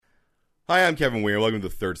Hi, I'm Kevin Weir. Welcome to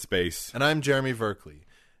Third Space. And I'm Jeremy Verkley.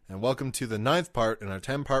 And welcome to the 9th part in our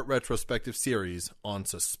 10-part retrospective series on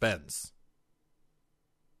suspense.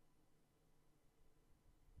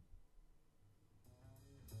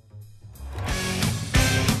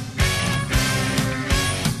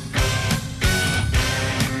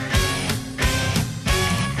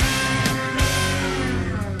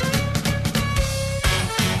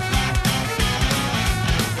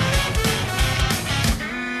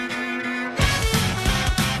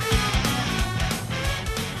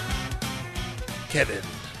 Kevin,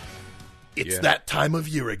 it's that time of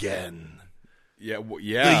year again. Yeah.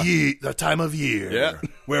 The time of year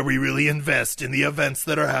where we really invest in the events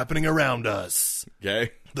that are happening around us.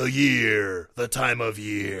 Okay. The time of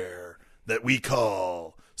year that we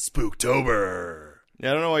call Spooktober. Yeah,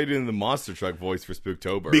 I don't know why you're doing the monster truck voice for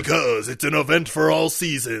Spooktober. Because it's an event for all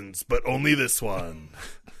seasons, but only this one.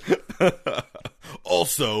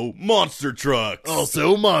 Also, monster trucks.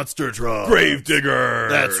 Gravedigger.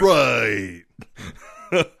 That's right.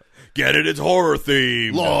 Get it? It's horror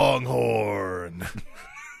themed. Longhorn.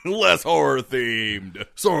 Less horror themed.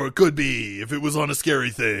 So it could be if it was on a scary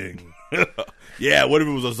thing. Yeah, what if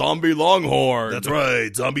it was a zombie longhorn? That's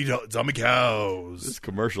right. Zombie cows. This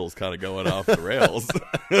commercial's kind of going off the rails.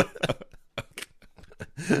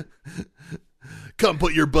 Come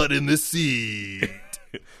put your butt in this seat.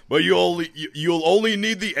 But you'll only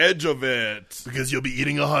need the edge of it. Because you'll be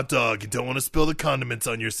eating a hot dog and don't want to spill the condiments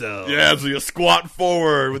on yourself. Yeah, so you squat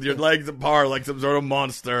forward with your legs apart like some sort of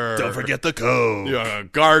monster. Don't forget the code. You're a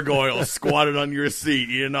gargoyle squatted on your seat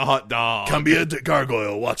eating a hot dog. Come be a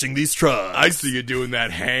gargoyle watching these trucks. I see you doing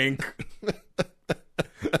that, Hank.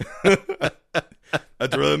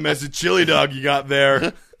 That's a really messy chili dog you got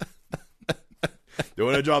there. Don't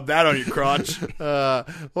want to drop that on your crotch.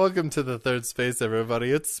 Welcome to the Third Space,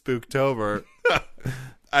 everybody. It's Spooktober.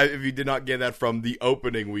 If you did not get that from the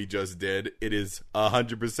opening we just did, it is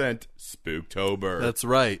 100% Spooktober. That's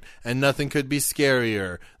right. And nothing could be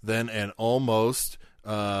scarier than an almost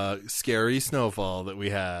scary snowfall that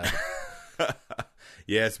we had.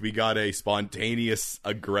 Yes, we got a spontaneous,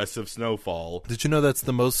 aggressive snowfall. Did you know that's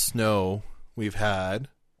the most snow we've had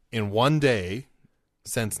in one day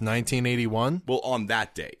since 1981? Well, on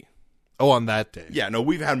that day. Oh, on that day. Yeah, no,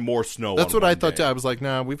 we've had more snow. That's on what I one thought day. too. I was like,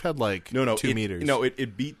 nah, we've had like 2 meters. No,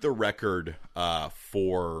 it beat the record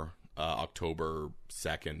for October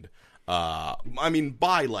 2nd. I mean,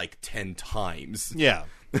 by like 10 times. Yeah.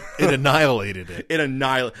 It annihilated it.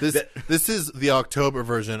 This is the October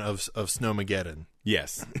version of Snowmageddon.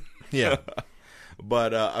 Yes. Yeah.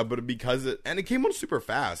 But because it came on super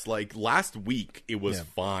fast. Like last week, it was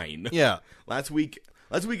fine. Yeah. Last week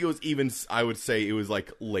it was even. I would say it was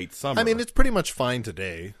like late summer. I mean, it's pretty much fine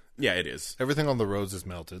today. Yeah, it is. Everything on the roads is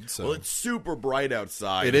melted. So Well, it's super bright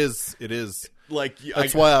outside. It is. It is. Like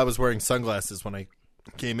That's why I was wearing sunglasses when I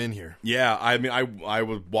came in here. Yeah, I mean, I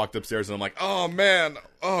walked upstairs and I'm like, oh man,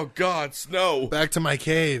 oh god, snow, Back to my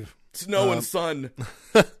cave. snow and sun.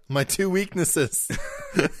 My 2 weaknesses.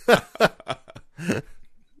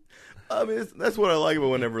 I mean, that's what I like about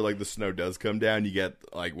whenever like the snow does come down. You get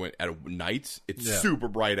like when at night, it's super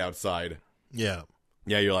bright outside. Yeah.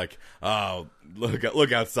 Yeah, you're like, oh,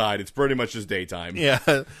 look outside. It's pretty much just daytime. Yeah.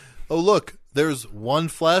 Oh, look, there's one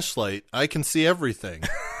flashlight. I can see everything.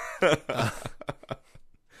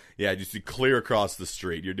 Yeah, just you clear across the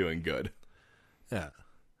street. You're doing good. Yeah.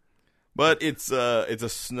 But it's a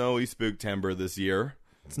snowy Spooktember this year.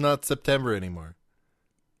 It's not September anymore.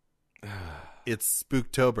 It's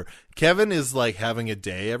Spooktober. Kevin is like having a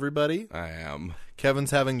day, everybody. I am.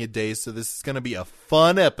 Kevin's having a day, so this is going to be a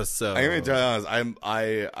fun episode. I'm going to tell you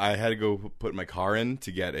honest, I had to go put my car in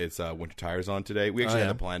to get its winter tires on today. We actually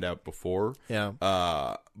had it planned out before. Yeah.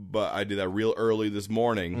 But I did that real early this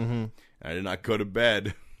morning. Mm-hmm. I did not go to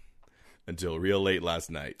bed until real late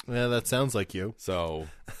last night. Yeah, that sounds like you. So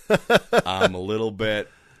I'm a little bit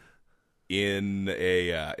in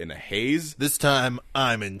a haze. This time,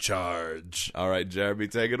 I'm in charge. All right, Jeremy,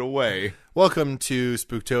 take it away. Welcome to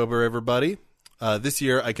Spooktober, everybody. This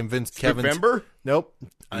year, I convinced Kevin. November? Nope.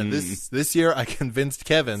 This year, I convinced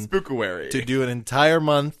Kevin Spookawary to do an entire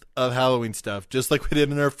month of Halloween stuff, just like we did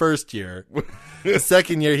in our first year. The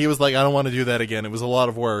second year, he was like, "I don't want to do that again. It was a lot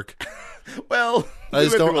of work." Well, I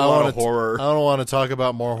just don't. I want horror. I don't want to talk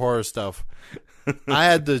about more horror stuff. I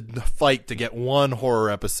had to fight to get one horror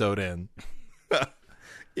episode in.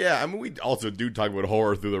 Yeah, I mean, we also do talk about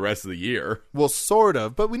horror through the rest of the year. Well, sort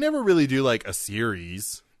of, but we never really do like a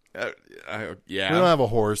series. Yeah, we don't have a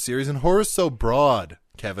horror series, and horror's so broad,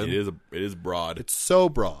 Kevin. It is broad. It's so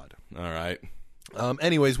broad. All right.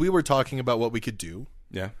 Anyways, we were talking about what we could do.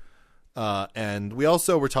 Yeah. And we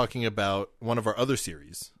also were talking about one of our other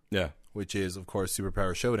series, Yeah. which is, of course,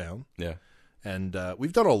 Superpower Showdown. Yeah. And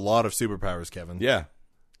we've done a lot of superpowers, Kevin. Yeah.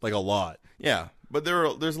 Like a lot. Yeah. But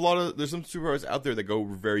there's some superheroes out there that go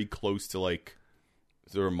very close to like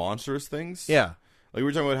sort of monstrous things. Yeah. Like we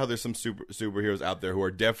were talking about how there's some superheroes out there who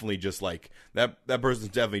are definitely just like that person's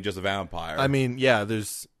definitely just a vampire. I mean, yeah,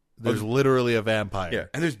 there's literally a vampire. Yeah.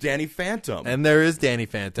 And there's Danny Phantom. And there is Danny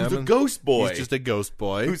Phantom. Who's a ghost boy. He's just a ghost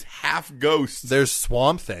boy. Who's half ghost. There's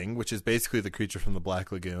Swamp Thing, which is basically the creature from the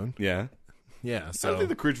Black Lagoon. Yeah. Yeah, I don't so think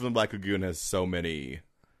the creature from the Black Lagoon has so many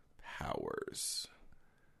powers.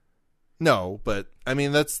 no, but I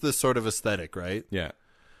mean that's the sort of aesthetic, right? Yeah.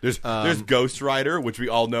 There's Ghost Rider, which we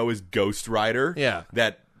all know is Ghost Rider. Yeah.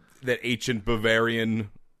 That ancient Bavarian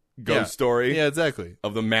ghost Yeah. story Yeah, exactly.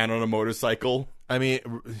 of the man on a motorcycle. I mean,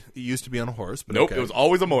 it used to be on a horse, but Nope, okay. it was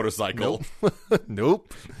always a motorcycle.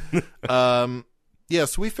 Nope. Yeah,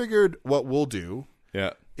 so we figured what we'll do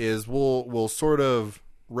Yeah. is we'll sort of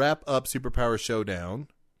wrap up Superpower Showdown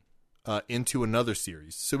into another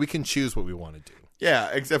series, so we can choose what we want to do. Yeah,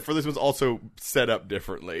 except for this one's also set up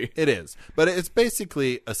differently. It is, but it's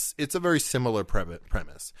basically it's a very similar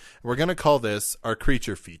premise. We're going to call this our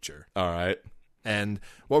creature feature. All right. And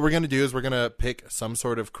what we're going to do is we're going to pick some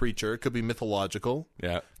sort of creature. It could be mythological,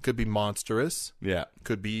 Yeah. could be monstrous, Yeah.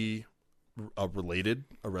 could be a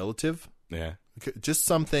relative, Yeah. just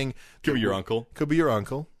something. Could be your uncle. Could be your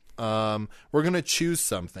uncle. We're going to choose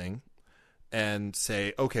something and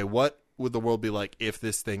say, okay, what would the world be like if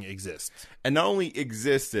this thing exists? And not only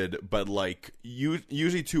existed, but like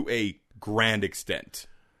usually to a grand extent.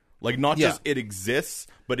 Like not Yeah. just it exists,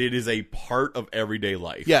 but it is a part of everyday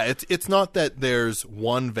life. Yeah, it's not that there's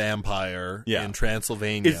one vampire Yeah. in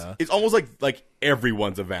Transylvania. It's almost like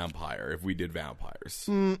everyone's a vampire if we did vampires.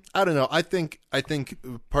 I don't know. I think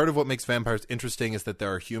part of what makes vampires interesting is that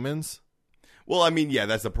there are humans. Well, I mean, yeah,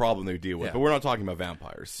 that's the problem they deal with. Yeah. But we're not talking about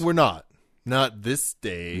vampires. We're not this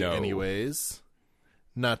day, No. anyways.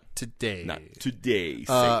 Not today. Not today,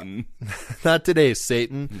 Satan. Not today,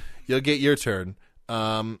 Satan. You'll get your turn.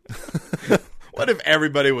 What if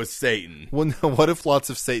everybody was Satan? What if lots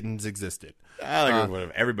of Satans existed? I like what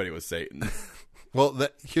if everybody was Satan. Well,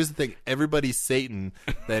 here's the thing. Everybody's Satan,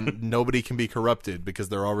 then nobody can be corrupted because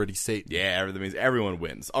they're already Satan. Yeah, that means everyone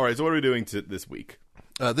wins. All right, so what are we doing this week?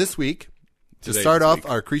 This week, to Today, start this off week.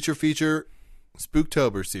 our creature feature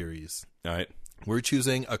Spooktober series, All right. we're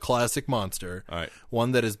choosing a classic monster, All right.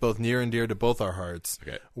 one that is both near and dear to both our hearts,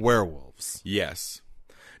 Okay. werewolves. Yes.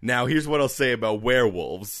 Now, here's what I'll say about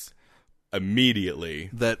werewolves immediately.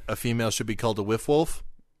 That a female should be called a whiff wolf.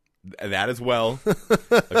 That as well,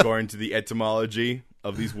 according to the etymology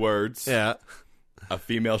of these words. Yeah. A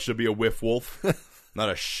female should be a whiff wolf, not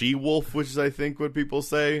a she wolf, which is, I think, what people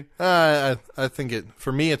say. I think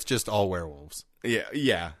for me, it's just all werewolves. Yeah.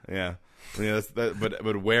 Yeah,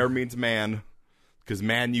 but where means man, because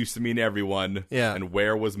man used to mean everyone. Yeah. And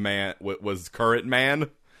where was man? Was current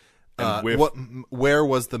man? And whiff, Where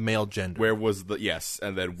was the male gender? where was the yes?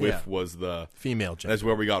 And then whiff Yeah. was the. Female gender. That's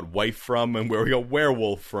where we got wife from, and where we got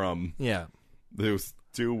werewolf from. Yeah. Those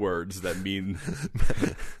two words that mean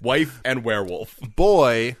wife and werewolf.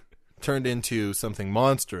 Boy turned into something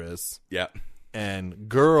monstrous, Yeah, and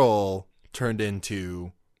girl turned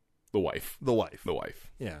into the wife. the wife. The wife.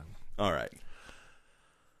 Yeah. All right.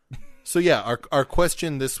 So yeah, our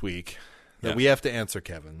question this week that Yeah. we have to answer,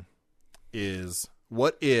 Kevin, is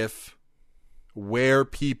what if where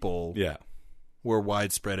people Yeah. were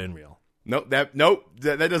widespread and real? That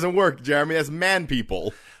doesn't work, Jeremy. That's man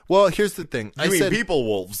people. Well, here's the thing. I mean people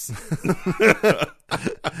wolves.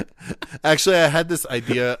 Actually, I had this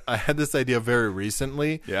idea very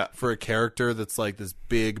recently. Yeah. For a character that's like this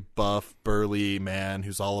big, buff, burly man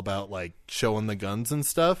who's all about like showing the guns and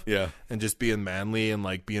stuff. Yeah. And just being manly and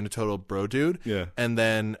like being a total bro dude. Yeah. And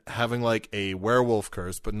then having like a werewolf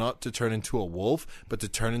curse, but not to turn into a wolf, but to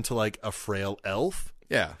turn into like a frail elf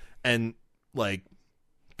Yeah. and like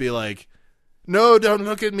be like, no, don't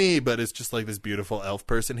look at me. But it's just like this beautiful elf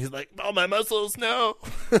person. He's like, oh, my muscles, no.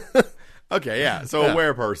 Okay, yeah. So Yeah. a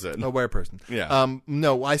were person. A were person. Yeah.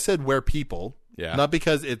 No, I said were people. Yeah. Not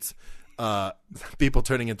because it's people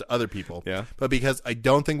turning into other people. Yeah. But because I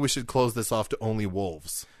don't think we should close this off to only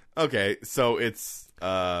wolves. Okay, so it's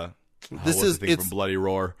This is- from it's- Bloody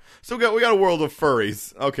Roar. So we got a world of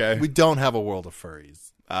furries. Okay. We don't have a world of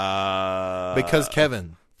furries. Because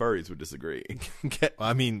Kevin, furries would disagree.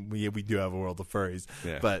 I mean, we do have a world of furries.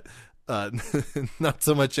 Yeah. But Not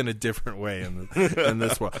so much in a different way in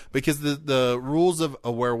this world, because the rules of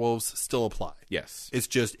a werewolves still apply. Yes. It's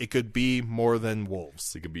just it could be more than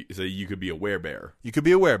wolves. It could be, so you could be a werebear. You could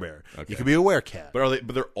be a werebear. Okay. You could be a werecat.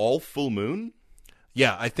 But they're all full moon?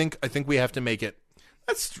 Yeah, I think we have to make it.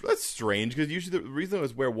 That's strange, because usually the reason it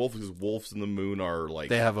was werewolf is wolves and the moon are like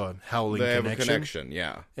They have a howling they have connection. a connection.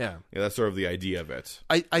 Yeah. Yeah. That's sort of the idea of it.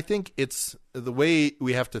 I think it's the way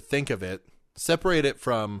we have to think of it. Separate it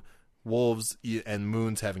from wolves and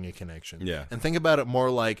moons having a connection. Yeah. And think about it more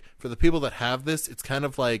like, for the people that have this, it's kind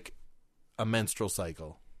of like a menstrual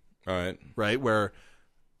cycle, All right. right? Where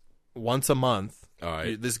once a month, All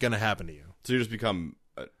right. this is going to happen to you. So you just become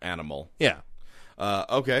an animal. Yeah.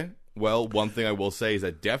 Okay. Well, one thing I will say is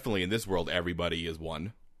that definitely in this world, everybody is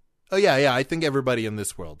one. Oh, yeah. I think everybody in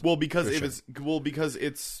this world. Well, because For because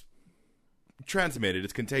it's transmitted,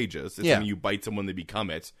 it's contagious. It's Yeah. when you bite someone, they become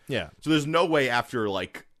it. Yeah. So there's no way after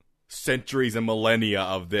like centuries and millennia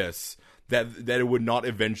of this that it would not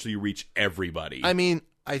eventually reach everybody. I mean,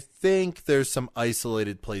 I think there's some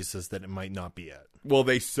isolated places that it might not be at. Well,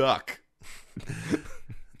 they suck.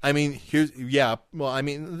 I mean,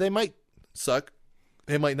 they might suck.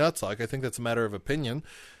 They might not suck. I think that's a matter of opinion.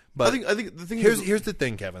 But I think the thing here's the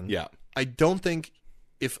thing, Kevin. Yeah. I don't think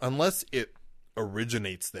unless it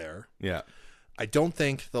originates there, Yeah. I don't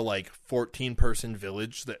think the 14-person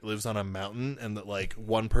village that lives on a mountain and that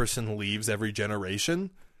one person leaves every generation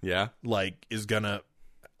Yeah. is gonna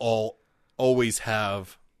always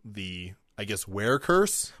have the, I guess, were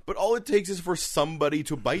curse. But all it takes is for somebody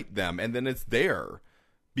to bite them, and then it's there.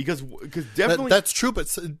 Because definitely That's true,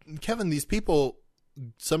 but Kevin, these people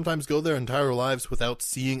sometimes go their entire lives without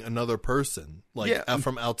seeing another person,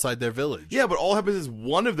 from outside their village. yeah, but all happens is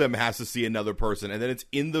one of them has to see another person, and then it's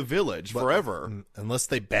in the village forever. Unless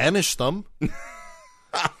they banish them.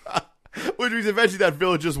 Which means eventually that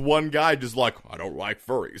village is one guy just like, I don't like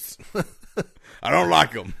furries. I don't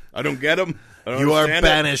like them. I don't get them. You are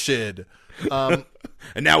banished. And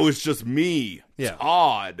now it's just me, Yeah.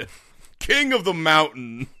 Todd, king of the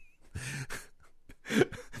mountain.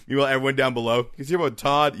 Meanwhile, everyone down below, you hear about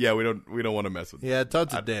Todd? Yeah, we don't want to mess with him. Yeah,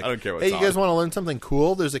 Todd's a dick. I don't care what Hey, Todd. you guys want to learn something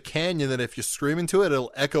cool? There's a canyon that if you scream into it,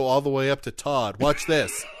 it'll echo all the way up to Todd. Watch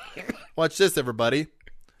this. Watch this, everybody.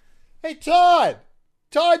 Hey, Todd!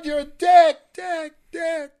 Todd, you're a dick! Dick,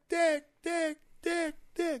 dick, dick, dick, dick,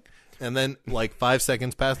 dick. And then, 5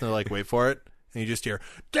 seconds pass, and they're like, wait for it. And you just hear,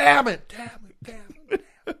 damn it, damn it, damn it.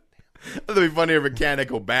 That'd be funny if it can't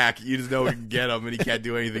echo back. You just know we can get him, and he can't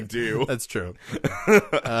do anything to you. That's true.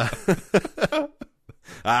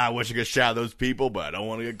 I wish I could shout at those people, but I don't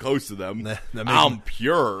want to get close to them. I'm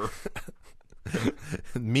pure.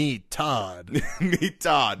 Me, Todd. Me,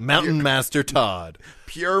 Todd. Mountain Master Todd.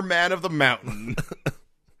 Pure man of the mountain.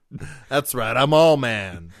 That's right, I'm all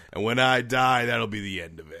man. And when I die, that'll be the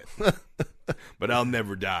end of it. But I'll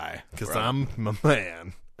never die. Because I'm a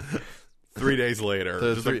man. 3 days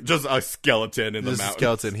later, just a skeleton in the This mountain.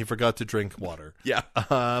 skeleton, he forgot to drink water. Yeah.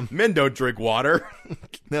 Men don't drink water.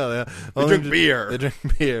 No, They drink beer. They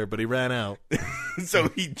drink beer, but he ran out. So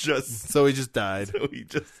he just died.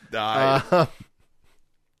 died.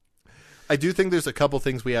 I do think there's a couple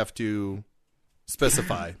things we have to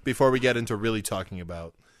specify before we get into really talking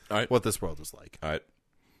about All right. what this world is like. All right.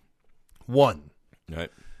 One, All right.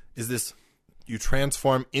 is this you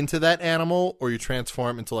transform into that animal or you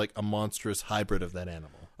transform into a monstrous hybrid of that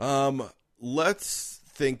animal? Let's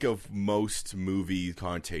think of most movie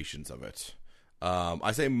connotations of it.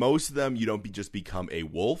 I say most of them, you don't just become a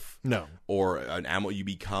wolf. No. Or an animal. You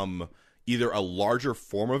become either a larger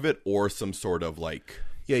form of it or some sort of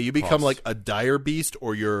Yeah, you become cross. a dire beast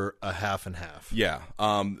or you're a half and half. Yeah.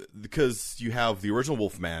 Because you have the original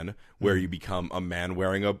Wolfman where you become a man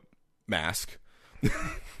wearing a mask.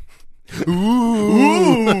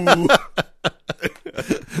 Ooh.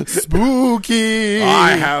 Spooky.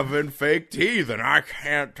 I haven't fake teeth and I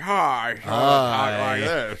can't tie. So I talk like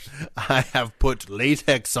this. I have put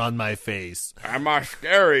latex on my face. Am I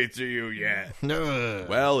scary to you yet? No.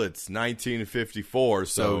 Well, it's 1954,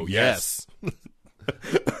 so yes.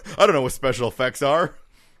 I don't know what special effects are.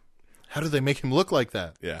 How do they make him look like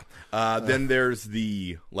that? Yeah. Then there's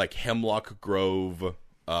the Hemlock Grove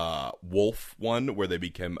wolf one where they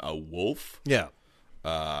became a wolf. Yeah.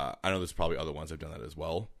 I know there's probably other ones that have done that as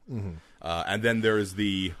well. Mm-hmm. And then there's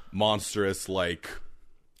the monstrous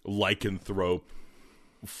lycanthrope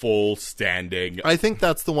full standing. I think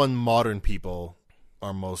that's the one modern people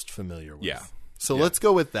are most familiar with. Yeah. So let's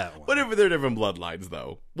go with that one. What if they're different bloodlines,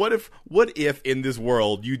 though? What if in this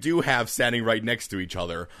world you do have standing right next to each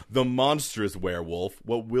other the monstrous werewolf,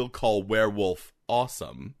 what we'll call werewolf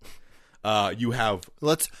awesome, You have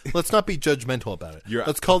Let's not be judgmental about it. You're-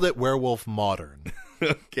 Let's call it werewolf modern.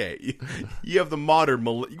 okay. You have the modern.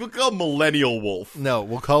 You call it millennial wolf. No,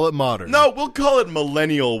 we'll call it modern. No, we'll call it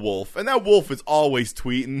millennial wolf, and that wolf is always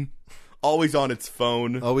tweeting, always on its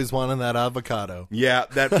phone. Always wanting that avocado. Yeah,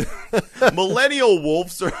 that millennial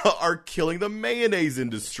wolves are killing the mayonnaise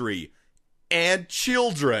industry and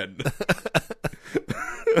children.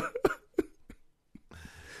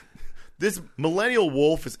 This millennial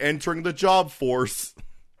wolf is entering the job force.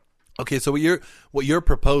 Okay, so what you're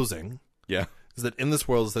proposing Yeah. is that in this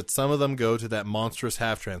world is that some of them go to that monstrous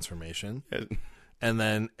half transformation, and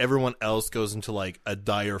then everyone else goes into like a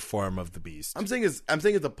dire form of the beast. I'm saying it's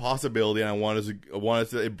a possibility, and I want us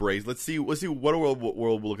to embrace. Let's see what a world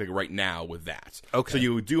will look like right now with that. Okay. So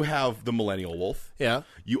you do have the millennial wolf. Yeah,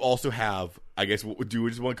 You also have, I guess, do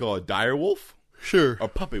we just want to call it a dire wolf sure. or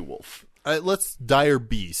puppy wolf? Let's dire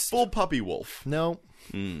beast. Full puppy wolf. No,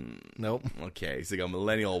 nope. Okay, so you got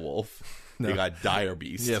millennial wolf. No. You got dire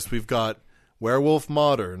beast. Yes, we've got werewolf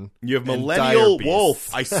modern. You have and millennial dire beast.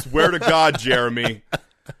 wolf. I swear to God, Jeremy,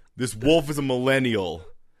 this wolf is a millennial.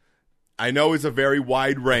 I know it's a very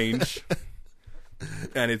wide range,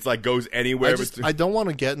 and it's like goes anywhere. I don't want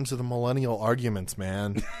to get into the millennial arguments,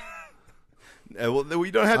 man. Well,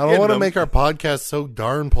 we don't have. I don't want to make our podcast so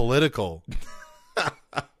darn political.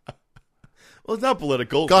 Well, it's not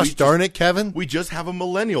political. Gosh darn it, Kevin. We just have a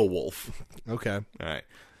millennial wolf. Okay. All right.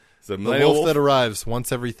 So The millennial wolf that arrives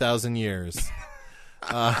once every 1,000 years.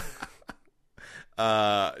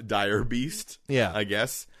 dire beast. Yeah. I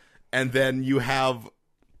guess. And then you have,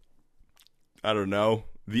 I don't know,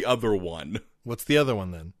 the other one. What's the other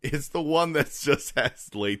one then? It's the one that just has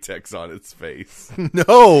latex on its face.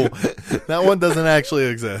 No, that one doesn't actually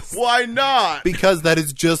exist. Why not? Because that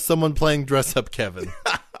is just someone playing dress up Kevin.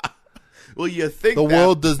 Well, you think The that,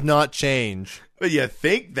 world does not change. but you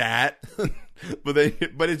think that, but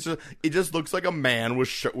it just looks like a man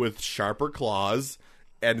with sharper claws,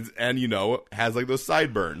 and has like those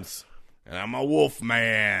sideburns. And I'm a wolf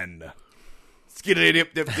man. Skid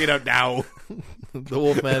it up now. The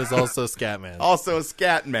wolf man is also Scatman. Also a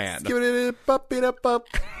scat man. Give it up, it up, up.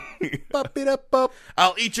 Pop it up.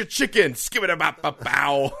 I'll eat your chicken. Skip it up,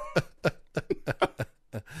 bow.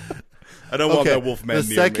 I don't want that wolf man The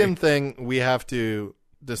near second me. thing we have to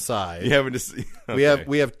decide. You haven't just We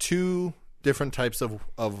have two different types of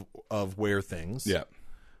wear things. yeah.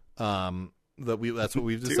 That's what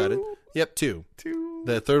we've decided. Two? Yep, two. Two.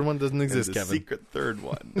 The third one doesn't And exist, the Kevin. secret third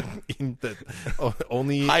one.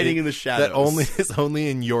 Only Hiding in the shadows. That is only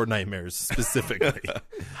in your nightmares specifically.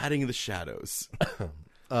 Hiding in the shadows.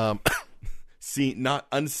 Um, Seen, not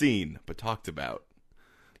unseen, but talked about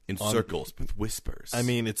in circles with whispers. I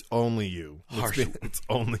mean, it's only you. Harsh. It's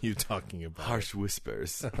only you talking about. harsh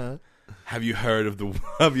whispers. Have you heard of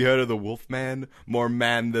the wolf man? More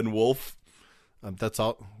man than wolf? That's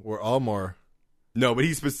all. We're all more. No, but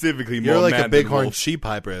he's specifically more You're like man a bighorn than wolf. sheep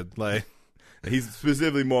hybrid. Like, He's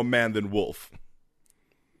specifically more man than wolf.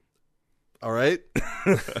 all right,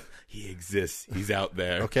 He exists. He's out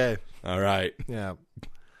there. okay, All right. yeah.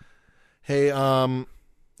 Hey, have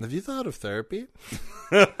you thought of therapy?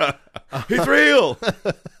 He's real.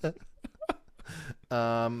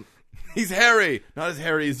 Um, He's hairy. Not as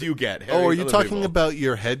hairy as you get. Hairy oh, are as you other talking people. about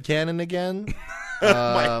your headcanon again?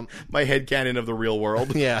 my headcanon of the real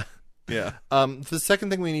world? Yeah. Yeah. The second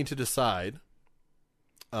thing we need to decide,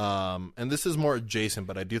 and this is more adjacent,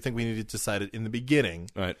 but I do think we need to decide it in the beginning,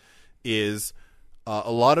 All right. is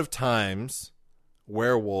a lot of times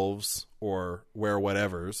werewolves or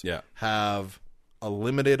were-whatevers Yeah. have a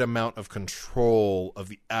limited amount of control of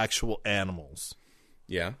the actual animals.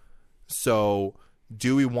 Yeah. So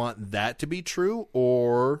do we want that to be true,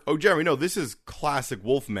 or... Oh, Jeremy, no, this is classic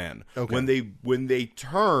Wolfman. Okay. When they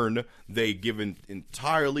turn, they give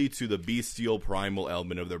entirely to the bestial primal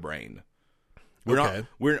element of their brain. We're Okay.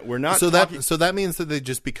 not we're not so talking, that means that they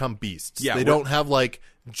just become beasts. Yeah, they we're- don't have like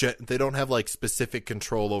they don't have like specific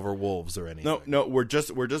control over wolves or anything. No, we're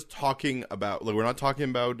just talking about we're not talking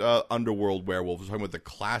about underworld werewolves. We're talking about the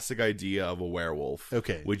classic idea of a werewolf.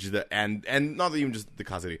 Okay. Which is and not even just the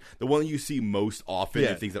classic idea, the one you see most often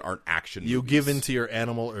Yeah. in things that aren't action You movies. give in to your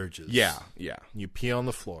animal urges. Yeah. You pee on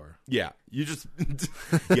the floor. Yeah, you just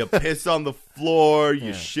you piss on the floor, you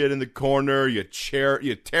Yeah. shit in the corner, you tear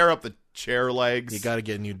up the chair legs. You got to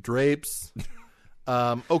get new drapes.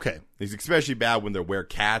 Okay. It's especially bad when they wear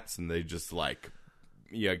cats and they just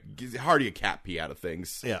it's hard to get cat pee out of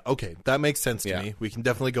things. Yeah. Okay. That makes sense to Yeah. me. We can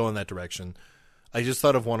definitely go in that direction. I just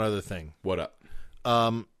thought of one other thing. What up?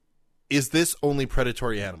 Is this only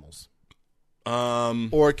predatory animals, Um,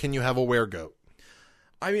 or can you have a weregoat?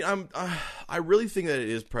 I mean, I really think that it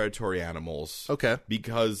is predatory animals. Okay.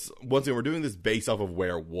 Because once again, we're doing this based off of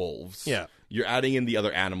werewolves. Yeah. You're adding in the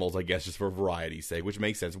other animals, I guess, just for variety's sake, which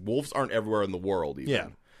makes sense. Wolves aren't everywhere in the world, even. Yeah.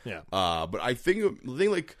 Yeah. But I think the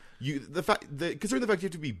thing, like considering the fact you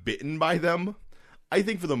have to be bitten by them, I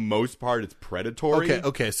think for the most part it's predatory.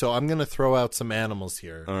 Okay. So I'm gonna throw out some animals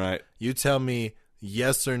here. All right. You tell me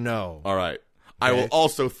yes or no. All right. I will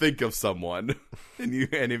also think of someone, and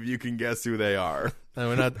if you can guess who they are.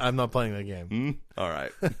 No, I'm not playing that game. All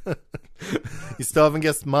right. You still haven't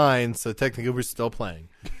guessed mine, so technically we're still playing.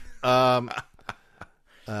 Okay.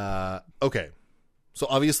 So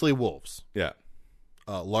obviously wolves. Yeah.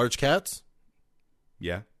 Large cats.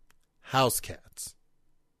 Yeah. House cats.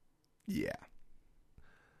 Yeah.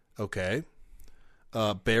 Okay.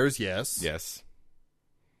 Bears, yes. Yes.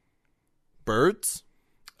 Birds.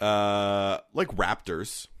 Like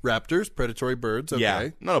raptors. Raptors, predatory birds. Okay. Yeah.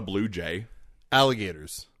 Not a blue jay.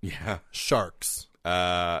 Alligators. Yeah. Sharks.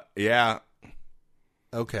 Yeah.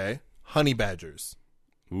 Okay. Honey badgers.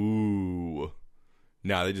 Ooh.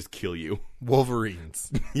 Nah, they just kill you.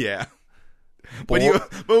 Wolverines. Yeah. But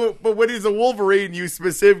when he's a Wolverine, you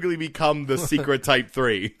specifically become the secret type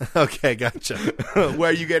 3. Okay, gotcha.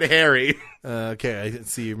 Where you get hairy. Okay, I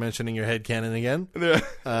see you're mentioning your headcanon again.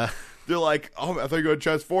 They're like, oh, I thought you were going to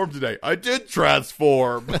transform today. I did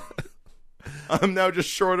transform. I'm now just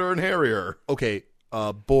shorter and hairier. Okay,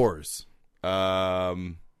 boars.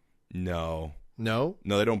 No. No?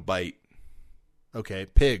 No, they don't bite. Okay,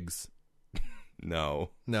 pigs. No.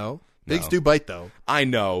 No? Pigs do bite, though. I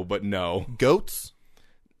know, but no. Goats?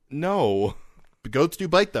 No. Goats do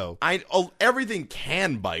bite, though. Everything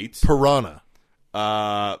can bite. Piranha.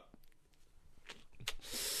 I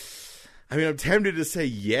mean, I'm tempted to say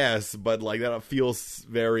yes, but like that feels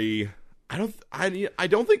very. I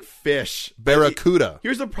don't think fish. Barracuda.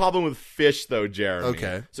 Here's the problem with fish, though, Jeremy.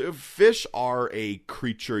 Okay. So if fish are a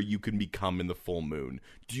creature you can become in the full moon,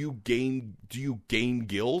 do you gain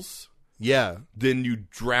gills? Yeah. Then you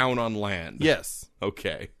drown on land. Yes.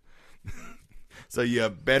 Okay. So you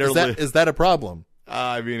better. Is that a problem?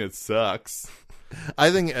 I mean, it sucks.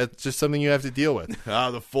 I think it's just something you have to deal with.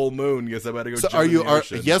 The full moon. Guess I better go. So jump in the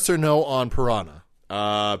ocean. yes or no on piranha?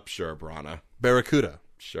 Sure, piranha. Barracuda.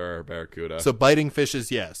 Sure, barracuda. So biting fish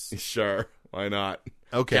is yes. Sure, why not?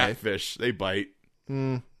 Okay. Catfish, they bite.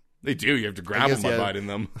 They do. You have to grab them by biting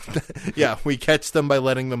them. Yeah, we catch them by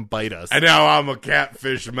letting them bite us. And now I'm a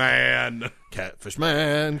catfish man. Catfish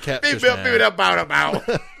man, catfish man.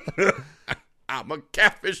 I'm a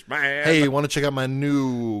catfish man. Hey, you want to check out my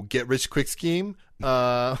new get-rich-quick scheme?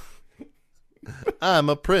 I'm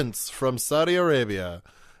a prince from Saudi Arabia.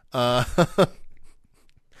 All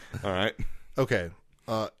right. Okay.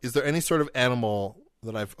 Is there any sort of animal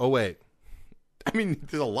that I've... Oh, wait. I mean,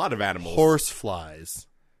 there's a lot of animals. Horse flies.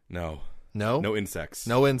 No. No? No insects.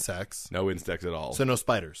 No insects. No insects at all. So no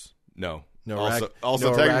spiders. No. No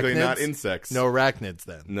also no technically arachnids? not insects. No arachnids,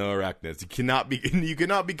 then. No arachnids. You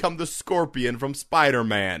cannot become the scorpion from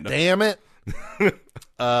Spider-Man. Damn it. Okay.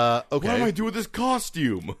 What am I doing with this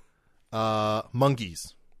costume?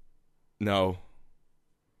 Monkeys. No.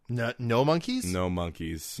 No monkeys? No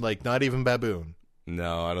monkeys. Like, not even baboon?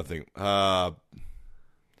 No, I don't think.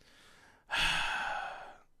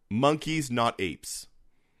 Monkeys, not apes.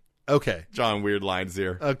 Okay. John, weird lines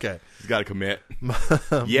here. Okay. He's got to commit.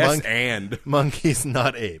 Yes, and. Monkeys,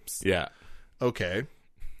 not apes. Yeah. Okay.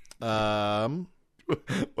 But,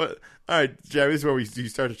 all right, Jeremy, this is where you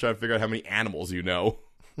start to try to figure out how many animals you know.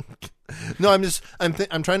 No,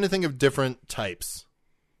 I'm trying to think of different types.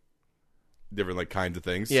 Different, like, kinds of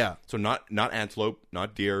things. Yeah. So not antelope,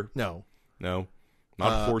 not deer. No. Not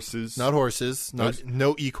horses. Not horses.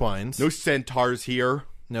 No equines. No centaurs here.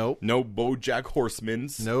 No. No BoJack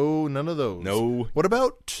Horsemans. No, none of those. No. What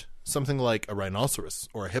about something like a rhinoceros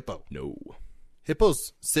or a hippo? No.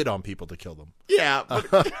 Hippos sit on people to kill them. Yeah,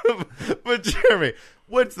 but Jeremy,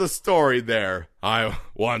 what's the story there?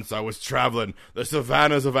 Once I was traveling the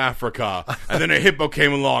savannas of Africa, and then a hippo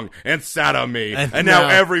came along and sat on me, and now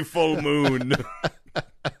every full moon,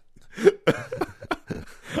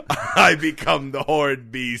 I become the horned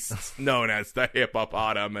beast known as the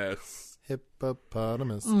hippopotamus.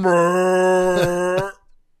 Hippopotamus.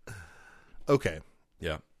 Okay.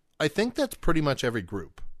 Yeah. I think that's pretty much every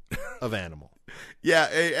group of animal. Yeah,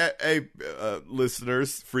 hey,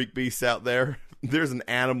 listeners, freak beasts out there, there's an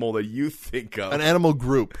animal that you think of. An animal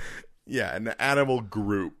group. Yeah, an animal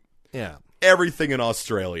group. Yeah. Everything in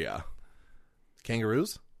Australia.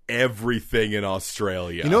 Kangaroos? Everything in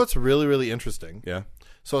Australia. You know what's really, really interesting? Yeah.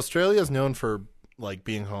 So Australia is known for, like,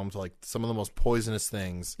 being home to, like, some of the most poisonous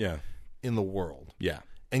things Yeah. in the world. Yeah.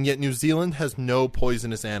 and yet New Zealand has no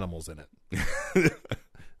poisonous animals in it.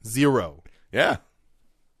 Zero. Yeah.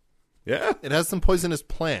 Yeah. It has some poisonous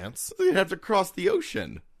plants. You'd have to cross the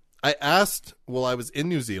ocean. I asked while I was in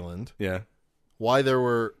New Zealand Yeah. why there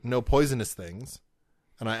were no poisonous things,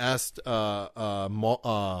 and I asked a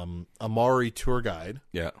Maori tour guide,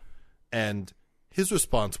 Yeah. and his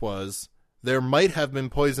response was, there might have been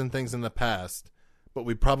poison things in the past, but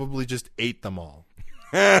we probably just ate them all.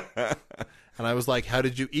 And I was like, how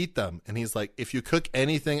did you eat them? And he's like, if you cook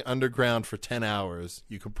anything underground for 10 hours,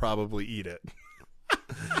 you could probably eat it.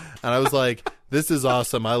 And I was like, this is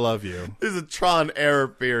awesome. I love you. There's a trial and error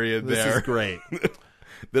period This there is great.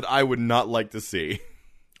 that I would not like to see.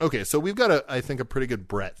 Okay, so we've got, I think, a pretty good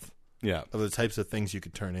breadth Yeah. of the types of things you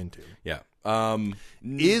could turn into. Yeah.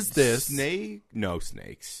 Is this- snake? No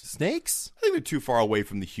snakes. Snakes? I think they're too far away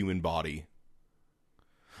from the human body.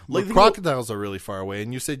 Well, think crocodiles are really far away,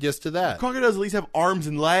 and you said yes to that. crocodiles at least have arms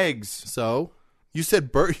and legs. So you said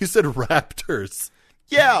you said raptors.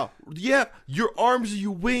 Yeah, yeah. Your arms are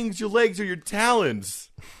your wings. Your legs are your talons.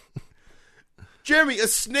 Jeremy, a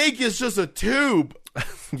snake is just a tube.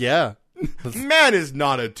 Yeah, Man is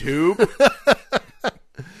not a tube.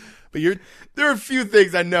 but There are a few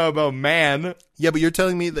things I know about man. but you're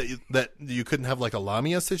telling me that you couldn't have like a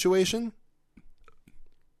Lamia situation.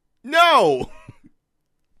 No.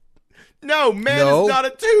 No, man No? is not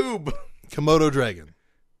a tube. Komodo dragon.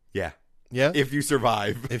 Yeah. Yeah, If you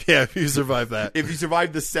survive. if you survive that. If you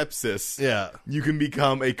survive the sepsis, Yeah, you can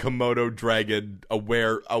become a Komodo dragon, a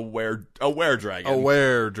were dragon. a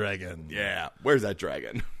were dragon. Yeah. Where's that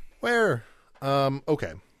dragon? Where?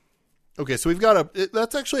 Okay. So we've got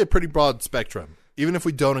that's actually a pretty broad spectrum. Even if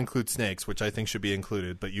we don't include snakes, which I think should be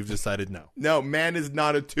included, but you've decided no. No, man is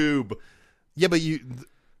not a tube. Yeah, but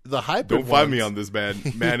the hybrid. Don't find me ones- on this, man.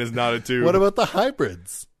 Man is not a tube. What about the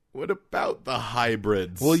hybrids? What about the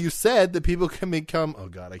hybrids? Well, you said that people can become. Oh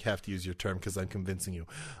God, I have to use your term because I'm convincing you.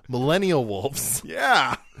 Millennial wolves.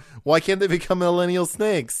 yeah. Why can't they become millennial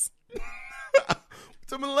snakes?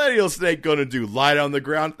 What's a millennial snake gonna do? Lie down on the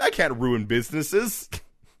ground? That can't ruin businesses.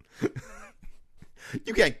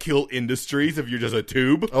 You can't kill industries if you're just a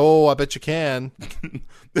tube. Oh, I bet you can.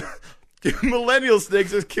 Millennial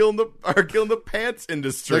snakes are killing the pants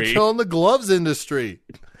industry. They're killing the gloves industry.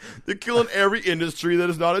 They're killing every industry that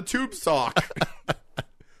is not a tube sock.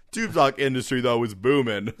 Tube sock industry though is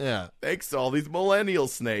booming. Yeah, Thanks to all these millennial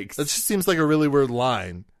snakes. that just seems like a really weird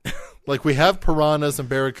line. Like we have piranhas and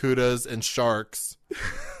barracudas and sharks,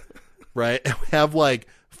 right? And we have like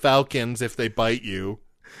falcons if they bite you.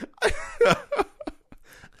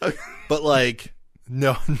 But like,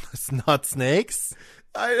 no, it's not snakes.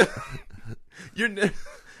 Now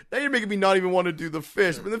you're making me not even want to do the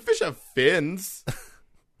fish. But the fish have fins.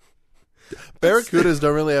 Barracudas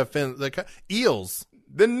don't really have fins. Eels.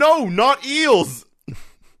 Then no, not eels.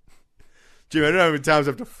 Jim, I don't know how many times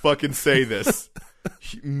I have to fucking say this.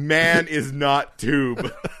 Man is not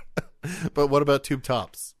tube. But what about tube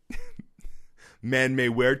tops? Man may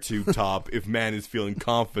wear tube top if man is feeling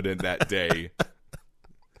confident that day.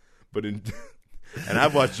 But and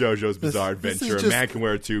I've watched JoJo's Bizarre this is Adventure. just- A man can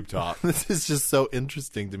wear a tube top. This is just so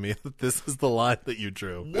interesting to me that this is the line that you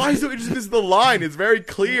drew. Why so interesting? This is the line. It's very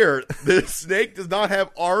clear. The snake does not have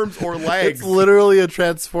arms or legs. It's literally a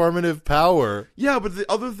transformative power. Yeah, but the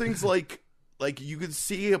other things like you can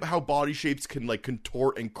see how body shapes can like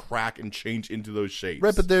contort and crack and change into those shapes.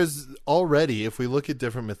 Right, but there's already, if we look at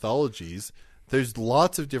different mythologies, there's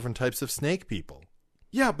lots of different types of snake people.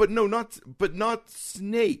 yeah, but not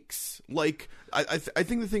snakes. Like I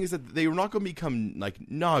think the thing is that they are not going to become like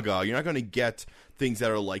Naga. You're not going to get things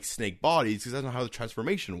that are like snake bodies because that's not how the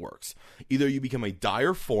transformation works. Either you become a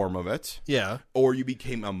dire form of it, Yeah. or you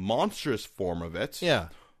became a monstrous form of it. Yeah.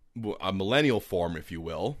 A millennial form, if you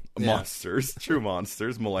will. Yeah. Monsters, true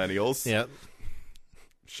monsters, millennials. Yeah.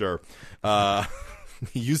 Sure.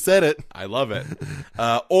 You said it. I love it.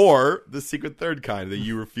 Or the secret third kind that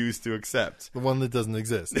you refuse to accept, The one that doesn't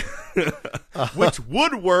exist. which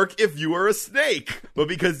would work if you were a snake. But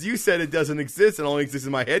because you said it doesn't exist and only exists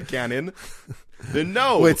in my headcanon, then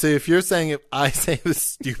no. Wait, so if you're saying if I say the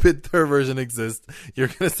stupid third version exists, you're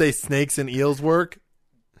going to say snakes and eels work?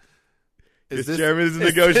 Jeremy, this is a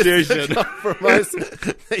is negotiation. this the compromise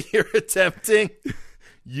that you're attempting?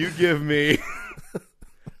 You give me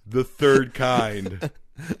the third kind,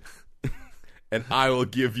 and I will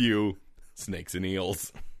give you snakes and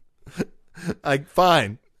eels.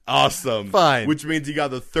 Fine. Awesome. Fine. Which means you got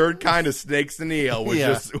the third kind of snakes and eel, which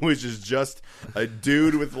Yeah. which is just a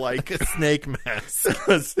dude with like A snake mask.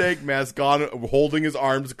 a snake mask on, holding his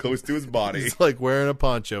arms close to his body. He's like wearing a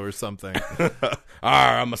poncho or something.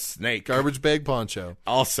 I'm a snake. Garbage bag poncho.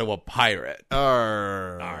 Also a pirate.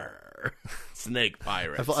 Arr. Arr. Snake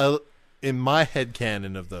pirates. In my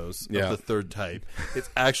headcanon of those, Yeah. of the third type, it's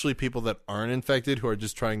actually people that aren't infected who are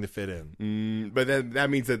just trying to fit in. But then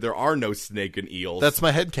that means that there are no snake and eels. That's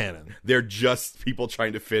my headcanon. They're just people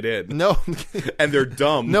trying to fit in. No. And they're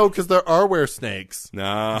dumb. No, because there are were-snakes.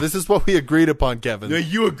 Nah. This is what we agreed upon, Kevin. No,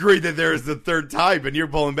 you agree that there is the third type, and you're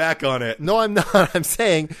pulling back on it. No, I'm not. I'm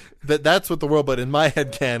saying that that's what the world, but in my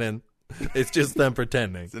headcanon, it's just them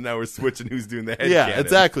pretending. So now we're switching who's doing the head Yeah, cannon.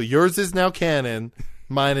 exactly. Yours is now canon.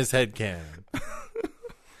 Mine is headcanon.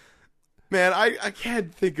 Man, I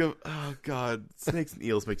can't think of... Oh, God. Snakes and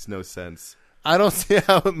eels makes no sense. I don't see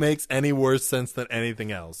how it makes any worse sense than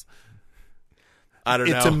anything else. I don't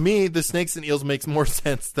know. To me, the snakes and eels makes more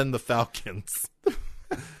sense than the falcons.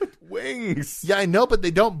 Wings. Yeah, I know, but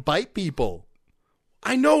they don't bite people.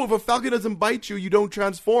 I know. If a falcon doesn't bite you, you don't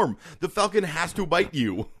transform. The falcon has to bite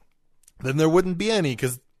you. Then there wouldn't be any,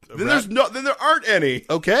 because... Then there aren't any.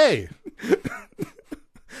 Okay.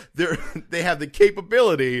 They have the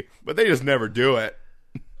capability, but they just never do it.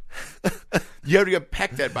 You have to get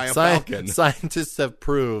pecked at by a falcon. Scientists have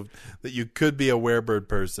proved that you could be a werebird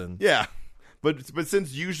person. Yeah, but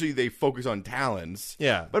since usually they focus on talons.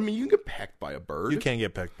 Yeah. But I mean, you can get pecked by a bird. You can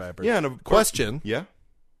get pecked by a bird. Yeah. And of course, Question. Yeah.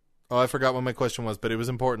 Oh, I forgot what my question was, but it was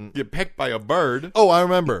important. Get pecked by a bird. Oh, I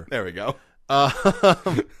remember. There we go.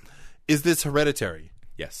 Is this hereditary?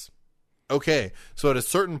 Yes. Okay. So at a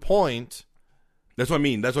certain point... That's what I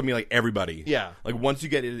mean. That's what I mean. Like everybody. Yeah. Like once you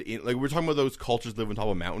get it, like we're talking about those cultures that live on top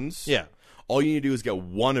of mountains. Yeah. All you need to do is get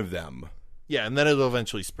one of them. Yeah, and then it'll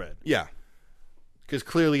eventually spread. Yeah. Because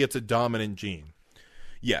clearly it's a dominant gene.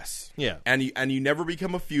 Yes. Yeah. And you never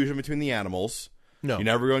become a fusion between the animals. No. You're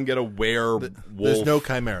never going to get a werewolf. There's no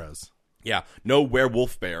chimeras. Yeah. No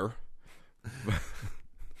werewolf bear.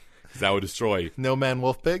 That would destroy. No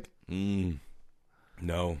man-wolf pig?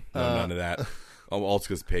 No, none of that. Oh, also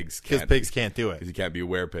because pigs Because can't. pigs can't do Because it. you can't be a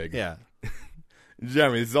werepig. Yeah.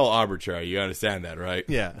 Jeremy, this is all arbitrary. You understand that, right?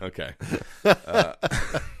 Yeah. Okay. Do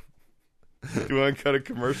you want to cut a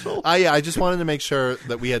commercial? Yeah, I just wanted to make sure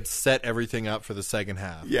that we had set everything up for the second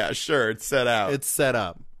half. Yeah, sure. It's set out. It's set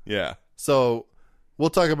up. Yeah. So we'll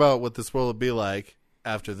talk about what this world will be like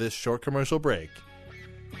after this short commercial break.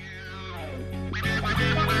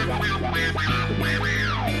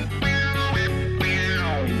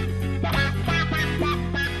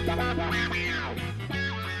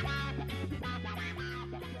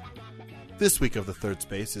 This week of The Third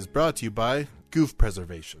Space is brought to you by Goof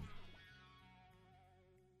Preservation.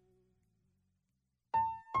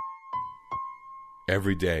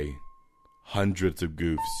 Every day, hundreds of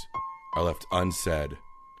goofs are left unsaid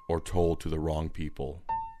or told to the wrong people.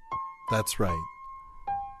 That's right.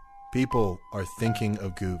 People are thinking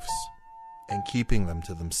of goofs and keeping them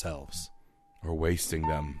to themselves. Or wasting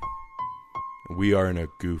them. We are in a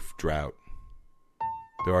goof drought.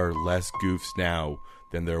 There are less goofs now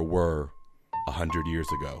than there were 100 years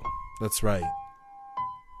ago. That's right.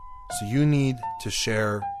 So you need to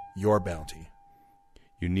share your bounty.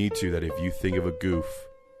 You need to, that if you think of a goof,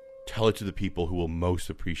 tell it to the people who will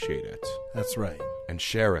most appreciate it. That's right. And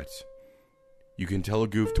share it. You can tell a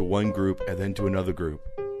goof to one group and then to another group.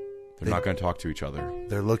 They're not going to talk to each other.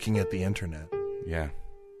 They're looking at the internet. Yeah.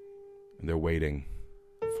 And they're waiting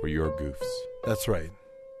for your goofs. That's right.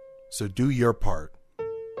 So do your part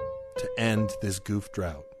to end this goof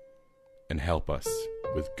drought. And help us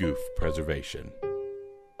with goof preservation.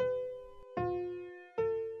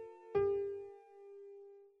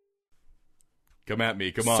 Come at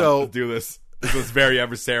me. Come on. So- Let's do this. This was very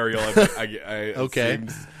adversarial. I Okay.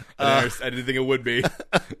 I didn't think it would be.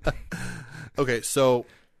 Okay, so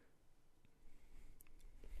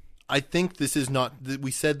I think this is not...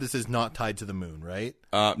 We said this is not tied to the moon, right?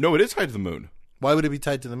 No, it is tied to the moon. Why would it be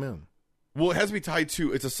tied to the moon? Well, it has to be tied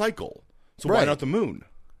to... It's a cycle. So why Right. not the moon?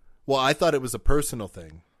 Well, I thought it was a personal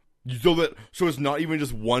thing. So it's not even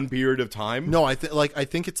just one period of time? No, I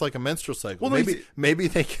think it's like a menstrual cycle. Well, no, maybe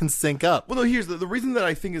they can sync up. Well, no. Here's the reason that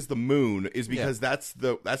I think is the moon is because that's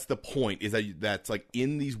the point is that's like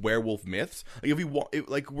in these werewolf myths. Like if we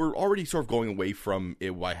like we're already sort of going away from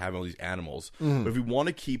it by having all these animals, but if we want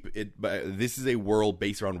to keep it, this is a world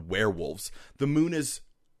based around werewolves. The moon is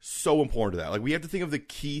so important to that. Like we have to think of the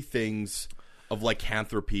key things of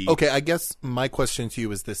lycanthropy. Okay, I guess my question to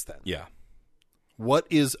you is this then. Yeah. What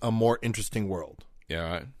is a more interesting world? Yeah.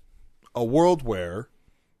 Right. A world where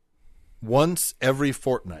once every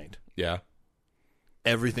fortnight, Yeah.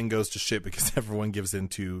 everything goes to shit because everyone gives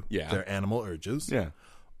into Yeah. their animal urges. Yeah.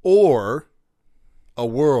 Or a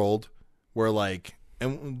world where, like,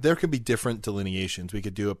 and there could be different delineations. We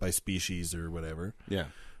could do it by species or whatever. Yeah.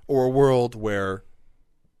 Or a world where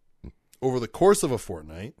over the course of a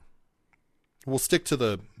fortnight, we'll stick to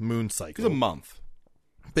the moon It's a cycle, month.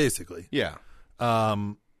 basically. Yeah.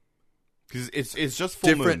 Um, Because it's just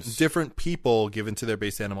full moons. different people give into their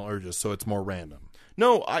base animal urges, so it's more random.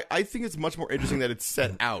 No, I think it's much more interesting that it's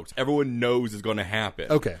set out. Everyone knows it's going to happen.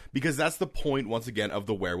 Okay. Because that's the point, once again, of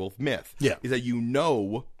the werewolf myth. Yeah. Is that on You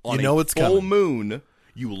know a it's full coming. moon,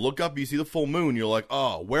 you look up, you see the full moon, you're like,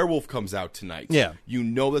 oh, werewolf comes out tonight. Yeah. You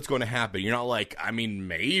know that's going to happen. You're not like, I mean,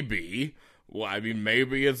 maybe. Well, I mean,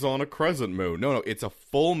 maybe it's on a crescent moon. No, it's a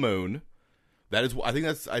full moon. That is,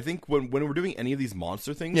 I think when we're doing any of these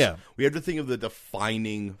monster things, Yeah. we have to think of the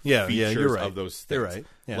defining Yeah, features you're right. of those things. You're right.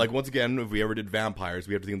 Yeah. Like, once again, if we ever did vampires,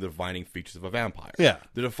 we have to think of the defining features of a vampire. Yeah.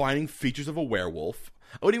 The defining features of a werewolf,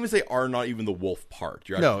 I wouldn't even say are not even the wolf part.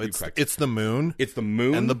 You're No, absolutely correct. it's the moon It's the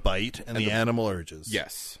moon and the bite and the animal urges.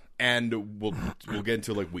 yes, and we'll get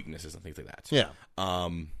into like weaknesses and things like that. Yeah.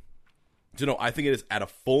 So no, I think it is at a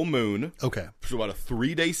full moon, Okay. so about a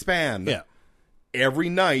 3-day span. Yeah. Every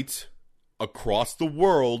night across the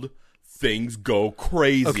world, things go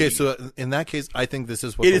crazy. Okay, so in that case, I think this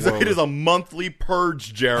is what it the is. world It is a monthly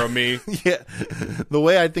purge, Jeremy. Yeah, the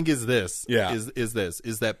way I think is this. Yeah. is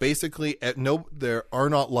that basically there are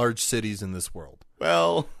not large cities in this world,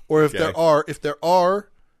 Well, or if okay. there are,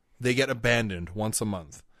 they get abandoned once a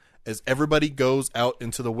month, as everybody goes out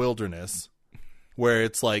into the wilderness, where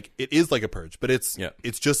it's like it is like a purge, but it's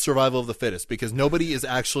just survival of the fittest because nobody is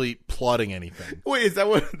actually plotting anything. Wait, is that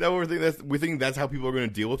what we're thinking? We think that's how people are going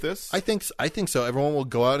to deal with this? I think so. Everyone will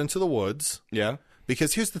go out into the woods. Yeah.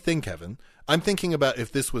 Because here's the thing, Kevin. I'm thinking about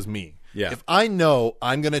if this was me. Yeah. If I know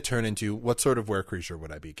I'm going to turn into, what sort of were creature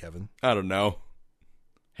would I be, Kevin? I don't know.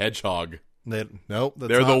 Hedgehog. No, that's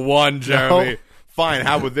They're not. the one, Jeremy. No. Fine.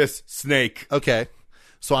 How about this? Snake. Okay.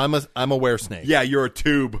 So I'm a were snake. Yeah, you're a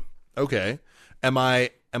tube. Okay. Am I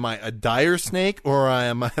a dire snake or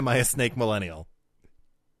am I a snake millennial?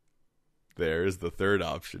 There's the third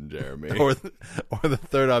option, Jeremy. Or the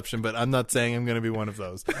third option, but I'm not saying I'm going to be one of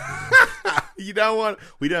those. You don't want.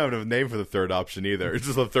 We don't have a name for the third option either. It's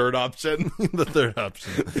just a third option. The third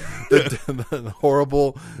option. The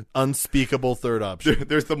horrible, unspeakable third option.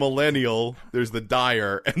 There's the millennial. There's the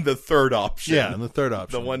dire, and the third option. Yeah, and the third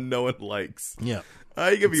option. the one no one likes. Yeah.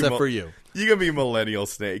 You can be Except for you. You can be a millennial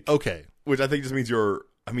snake. Okay. Which I think just means you're.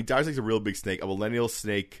 I mean, dire snake's a real big snake. A millennial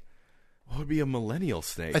snake. What would be a millennial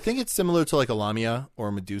snake? I think it's similar to like a lamia or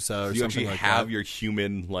a medusa or you something actually like have that. your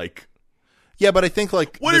human like. Yeah, but I think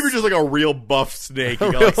like What if you're just like a real buff snake?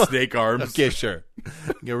 You got like snake arms. Okay, sure.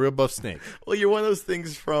 You're a real buff snake. Well, you're one of those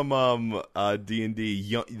things from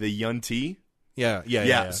D&D, the Yunti.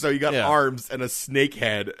 Yeah. So you got Yeah. arms and a snake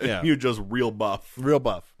head, and Yeah. you're just real buff. Real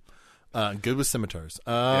buff. Good with scimitars.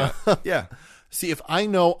 Yeah. See, if I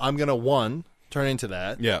know I'm gonna, one, turn into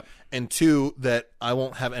that, Yeah. and two, that I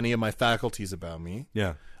won't have any of my faculties about me,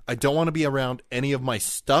 Yeah. I don't want to be around any of my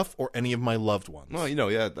stuff or any of my loved ones. Well,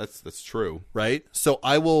 yeah, that's true. Right? So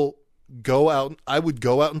I would go out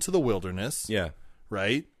into the wilderness, Yeah.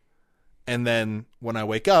 right? And then when I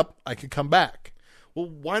wake up, I could come back. Well,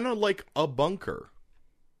 why not like a bunker?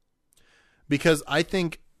 Because I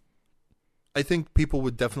think people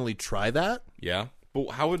would definitely try that. Yeah.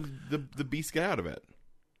 But how would the beast get out of it?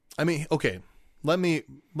 I mean, okay, let me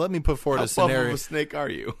put forward How a buff scenario. of a snake are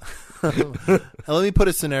you? Let me put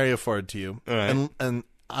a scenario forward to you, All right. and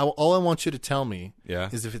all I want you to tell me Yeah.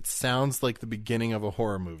 is if it sounds like the beginning of a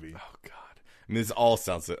horror movie. Oh God. I mean, this all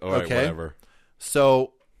sounds all right. Okay. Whatever.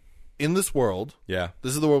 So, in this world, Yeah.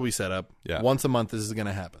 this is the world we set up. Yeah. Once a month, this is going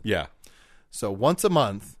to happen. Yeah. So once a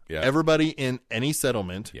month, Yeah. everybody in any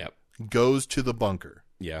settlement Yep. goes to the bunker,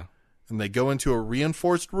 Yeah. and they go into a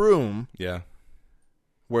reinforced room Yeah.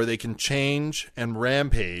 where they can change and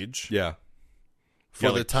rampage Yeah. for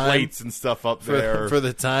Yeah, the like time plates and stuff up there. for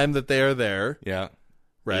the time that they are there, yeah.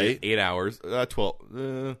 right? 8 hours.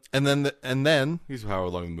 12. And then Here's however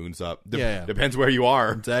long the moon's up. Yeah. Depends where you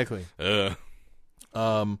are. exactly. Uh,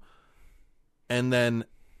 And then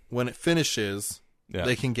when it finishes, Yeah.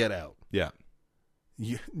 they can get out. yeah.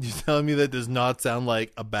 You telling me that does not sound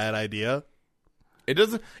like a bad idea? It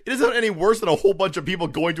doesn't sound any worse than a whole bunch of people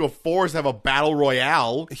going to a forest to have a battle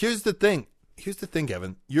royale. Here's the thing,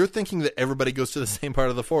 Kevin. You're thinking that everybody goes to the same part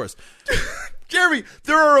of the forest. Jeremy,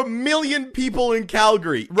 there are 1 million people in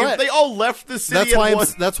Calgary. Right. If they all left the city That's why at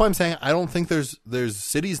once, that's why I'm saying I don't think there's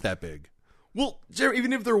cities that big. Well, Jerry,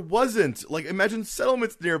 even if there wasn't, like, imagine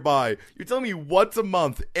settlements nearby. You're telling me once a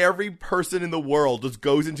month, every person in the world just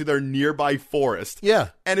goes into their nearby forest. Yeah.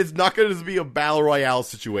 And it's not going to be a battle royale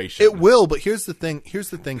situation. It will, but here's the thing,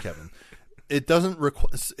 Kevin. It doesn't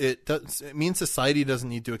it means society doesn't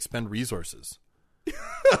need to expend resources.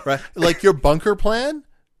 Right? Like your bunker plan,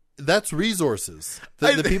 that's resources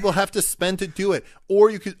that the people have to spend to do it. Or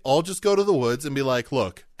you could all just go to the woods and be like,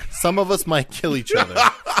 look, some of us might kill each other.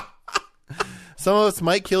 Some of us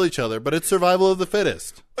might kill each other, but it's survival of the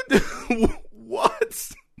fittest.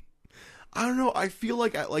 What? I don't know. I feel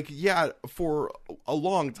like, for a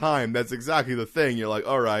long time, that's exactly the thing. You're like,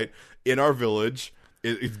 all right, in our village,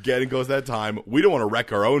 it's getting close to that time. We don't want to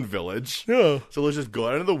wreck our own village. Yeah. So let's just go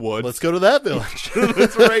out into the woods. Let's go to that village.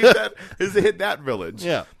 Let's hit that village.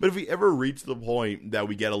 Yeah. But if we ever reach the point that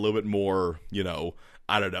we get a little bit more,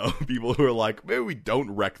 I don't know, people who are like, maybe we don't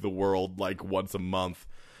wreck the world like once a month.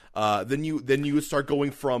 Then you would start going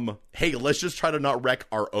from, hey, let's just try to not wreck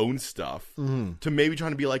our own stuff, to maybe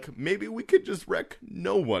trying to be like, maybe we could just wreck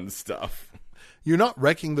no one's stuff. You're not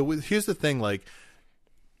wrecking the woods. Here's the thing, like,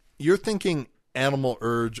 you're thinking animal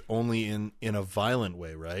urge only in a violent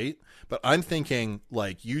way, right? But I'm thinking,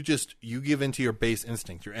 like, you give into your base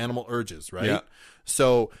instinct, your animal urges, right? Yeah.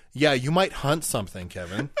 So, yeah, you might hunt something,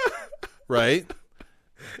 Kevin, right?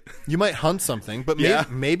 You might hunt something, but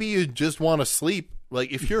maybe you just want to sleep.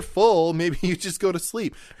 Like, if you're full, maybe you just go to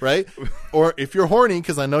sleep, right? Or if you're horny,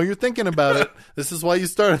 because I know you're thinking about it, this is why you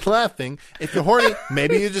started laughing. If you're horny,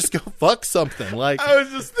 maybe you just go fuck something. Like, I was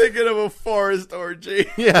just thinking of a forest orgy.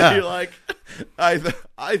 Yeah. You're like, I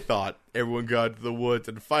thought everyone got to the woods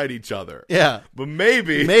and fight each other. yeah. But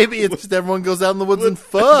maybe Maybe it's just everyone goes out in the woods and they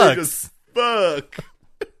fucks. just fuck.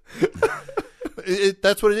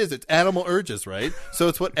 That's what it is. It's animal urges, right? So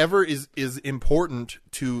it's whatever is important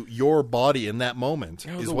to your body in that moment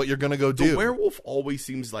is what you're going to go do. The werewolf always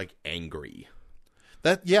seems like angry.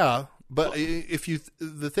 But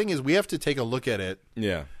the thing is, we have to take a look at it,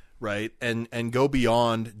 Yeah. right, and go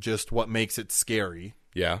beyond just what makes it scary,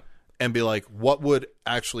 Yeah. and be like, what would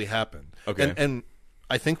actually happen? Okay. And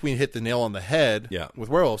I think we hit the nail on the head with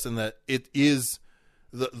werewolves, in that it is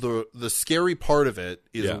the scary part of it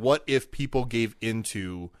is what if people gave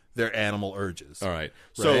into their animal urges. All right.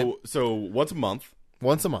 Right? So once a month,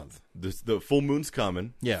 the full moon's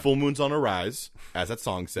coming. Yeah. Full moon's on a rise, as that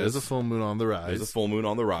song says. There's a full moon on the rise. There's a full moon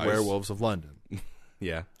on the rise. Werewolves of London.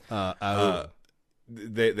 Yeah.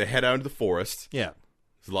 They They head out into the forest. yeah.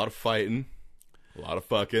 There's a lot of fighting, a lot of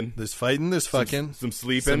fucking, There's fighting. There's fucking. some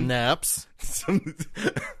sleeping, Some naps. some.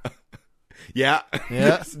 Yeah.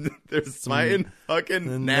 Yeah. There's fighting,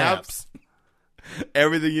 fucking, naps.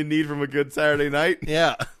 Everything you need from a good Saturday night.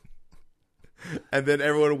 Yeah. And then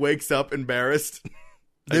everyone wakes up embarrassed.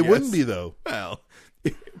 They wouldn't be, though. Well,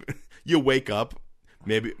 you wake up.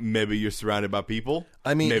 Maybe you're surrounded by people.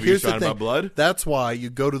 I mean, maybe here's you're the surrounded thing. by blood. That's why you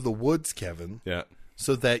go to the woods, Kevin, Yeah.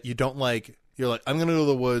 so that you don't you're like, I'm going to go to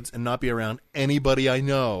the woods and not be around anybody I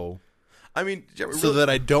know, I mean, Jeremy, so that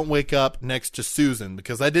I don't wake up next to Susan,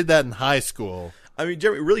 because I did that in high school. I mean,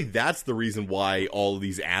 Jeremy, really, that's the reason why all of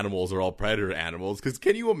these animals are all predator animals. Because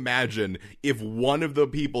can you imagine if one of the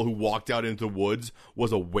people who walked out into the woods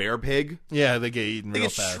was a werepig? Yeah, they get eaten They real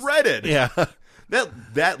get fast. shredded. Yeah.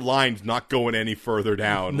 That line's not going any further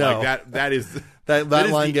down. No. Like that is That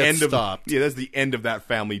is line the gets end stopped. Yeah, that's the end of that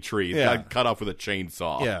family tree. It's Yeah. got cut off with a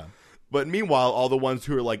chainsaw. Yeah. But meanwhile, all the ones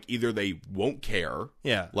who are like, either they won't care.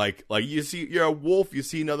 Yeah. Like you're a wolf, you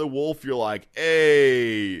see another wolf, you're like,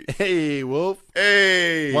 hey, Hey, wolf.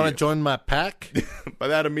 hey. Want to join my pack? By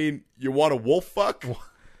that I mean, you want a wolf fuck?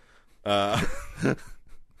 Or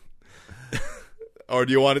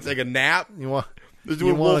do you want to take a nap? You want This is you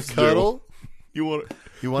what want wolves to do. cuddle? You want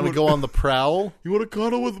To go on the prowl? You want to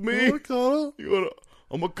cuddle with me? You want to cuddle? You want to?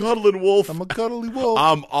 I'm a cuddling wolf. I'm a cuddly wolf.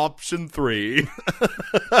 I'm option 3.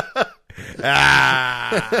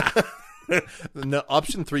 Ah. No,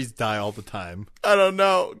 option 3s die all the time. I don't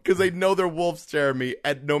know, because they know they're wolves, Jeremy.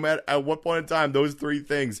 At no matter at what point in time, those 3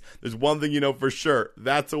 things. There's one thing you know for sure: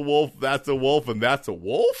 that's a wolf, and that's a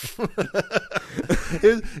wolf.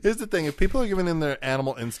 Here's the thing: if people are giving in their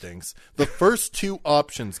animal instincts, the first 2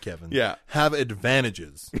 options, Kevin, have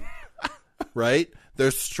advantages. Right? They're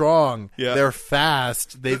strong. Yeah. They're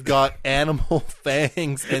fast. They've got animal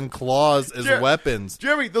fangs and claws as weapons.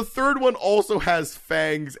 Jeremy, the third one also has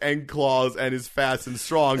fangs and claws and is fast and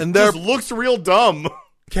strong. And just looks real dumb.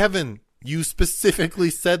 Kevin, you specifically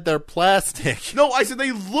said they're plastic. No, I said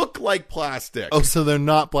they look like plastic. Oh, so they're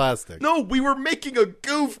not plastic. No, we were making a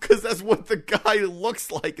goof because that's what the guy looks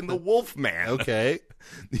like in the Wolfman. Okay.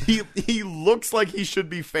 He looks like he should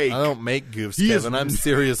be fake. I don't make goofs, He is- Kevin. I'm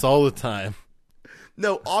serious all the time.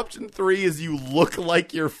 No, option 3 is you look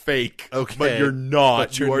like you're fake. Okay, But you're not.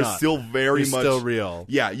 but you're you are not. still very You're much still real.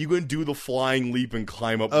 Yeah, you can do the flying leap and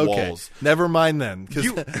climb up Okay, walls. never mind then,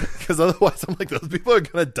 because otherwise I'm like, those people are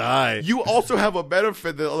gonna die. You also have a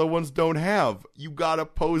benefit that other ones don't have. You got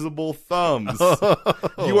opposable thumbs.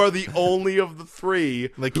 You are the only of the 3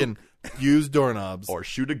 They can use doorknobs, or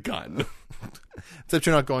shoot a gun. except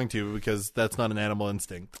you're not going to because that's not an animal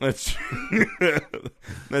instinct. That's true.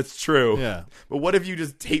 That's true. Yeah, But what if you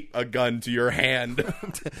just tape a gun to your hand?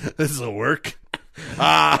 this will work.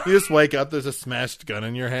 You just wake up, there's a smashed gun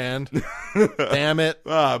in your hand. Damn it!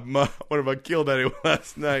 What if I killed anyone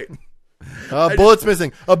last night? A bullet's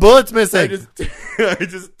missing. A bullet's missing. I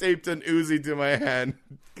just taped an Uzi to my hand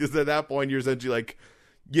because at that point you're essentially like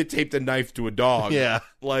you taped a knife to a dog. Yeah.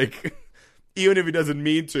 Like even if he doesn't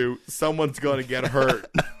mean to, someone's gonna get hurt.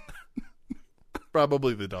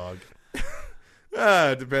 Probably the dog.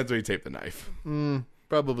 It depends where you tape the knife.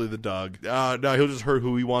 Probably the dog. No, he'll just hurt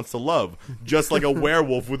who he wants to love, just like a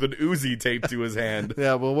werewolf with an Uzi taped to his hand.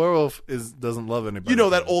 Yeah, well, werewolf doesn't love anybody. You know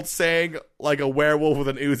that old saying, like a werewolf with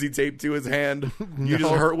an Uzi taped to his hand? You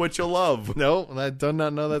just No. hurt what you love. No, I do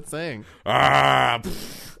not know that saying.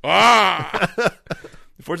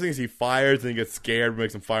 The fortunate thing is he fires and he gets scared,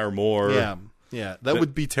 makes him fire more. Yeah, that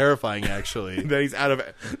would be terrifying, actually. Then he's out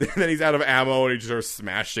of ammo and he just starts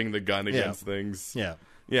smashing the gun against things. Yeah.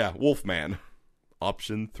 Yeah, Wolfman.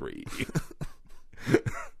 Option 3.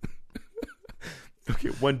 Okay,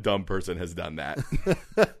 one dumb person has done that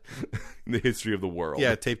in the history of the world.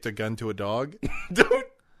 Yeah, taped a gun to a dog. Don't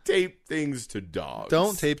tape things to dogs.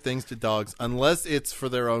 Don't tape things to dogs unless it's for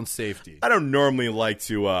their own safety. I don't normally like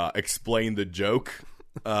to explain the joke.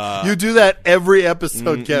 You do that every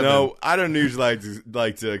episode, Kevin. No, I don't usually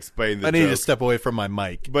like to explain the I need joke. to step away from my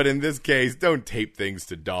mic. But in this case, don't tape things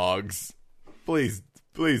to dogs. Please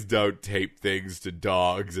don't tape things to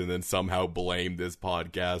dogs and then somehow blame this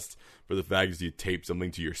podcast for the fact that you tape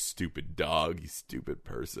something to your stupid dog, you stupid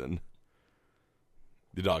person.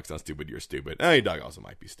 The dog's not stupid, you're stupid. Your dog also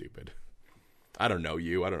might be stupid. I don't know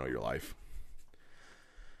you. I don't know your life.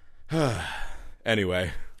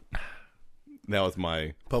 Anyway, that was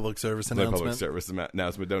my Public service public announcement. service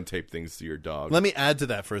announcement. Don't tape things to your dog. Let me add to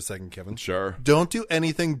that for a second, Kevin. Sure. Don't do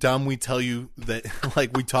anything dumb we tell you that,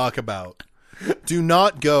 like we talk about. Do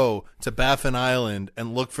not go to Baffin Island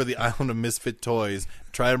and look for the Island of Misfit Toys.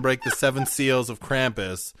 Try and break the 7 seals of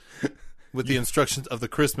Krampus with the instructions of the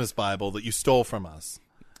Christmas Bible that you stole from us.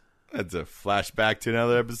 That's a flashback to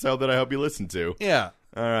another episode that I hope you listen to. Yeah.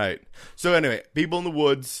 All right. So anyway, people in the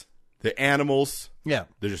woods, the animals, Yeah.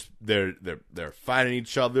 they're fighting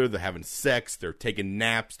each other, they're having sex, they're taking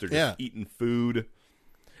naps, they're just eating food.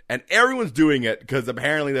 And everyone's doing it because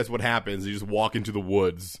apparently that's what happens. You just walk into the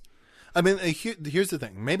woods. I mean, here's the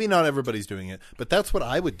thing. Maybe not everybody's doing it, but that's what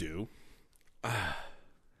I would do.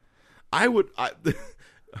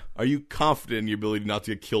 Are you confident in your ability not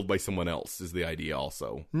to get killed by someone else is the idea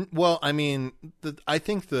also. Well, I mean, I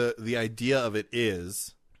think the idea of it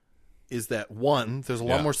is that, one, there's a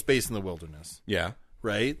lot more space in the wilderness, Yeah.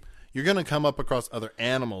 right? You're going to come up across other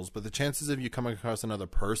animals, but the chances of you coming across another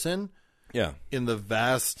person Yeah. in the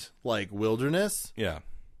vast, wilderness Yeah.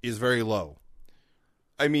 is very low.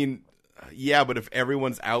 I mean, yeah, but if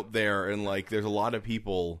everyone's out there and there's a lot of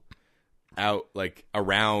people out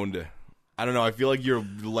around, I don't know. I feel like you're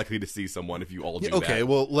likely to see someone if you all do that. Okay,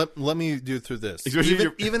 well, let me do it through this. Especially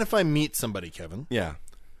if Even if I meet somebody, Kevin, Yeah.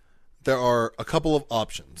 there are a couple of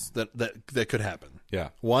options that could happen. Yeah.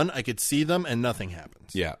 One, I could see them and nothing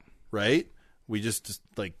happens. Yeah. Right? We just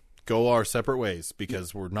go our separate ways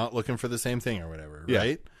because we're not looking for the same thing or whatever, Yeah.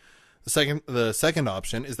 right? The second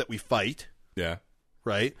option is that we fight, Yeah.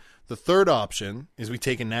 right? The third option is we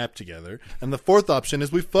take a nap together, and the fourth option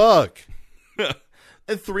is we fuck.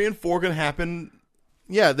 And 3 and 4 can happen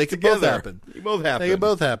Yeah, they could together. both happen. They both happen. They could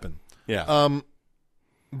both happen. Yeah.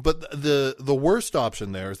 But the worst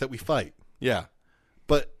option there is that we fight. yeah.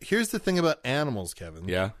 But here's the thing about animals, Kevin.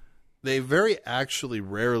 Yeah. They very actually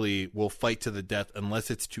rarely will fight to the death unless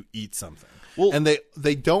it's to eat something. Well- and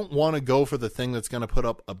they don't want to go for the thing that's going to put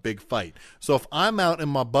up a big fight. So if I'm out in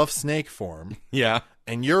my buff snake form Yeah.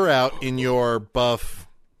 and you're out in your buff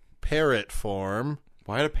parrot form,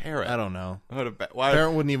 Why a parrot? I don't know. Why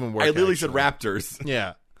Parrot wouldn't even work. I literally said actually. raptors.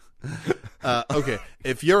 Yeah. Okay.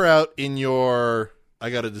 If you're out in your, I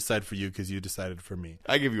got to decide for you because you decided for me.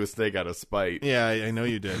 I give you a snake out of spite. Yeah, I know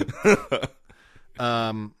you did.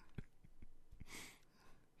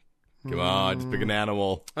 Come on, just pick an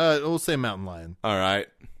animal. We'll say mountain lion. All right.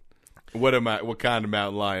 What am I? What kind of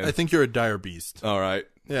mountain lion? I think you're a dire beast. All right.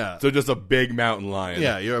 Yeah. So just a big mountain lion.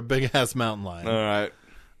 Yeah, you're a big ass mountain lion. All right.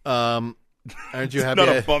 Aren't you happy?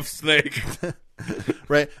 Not a buff snake.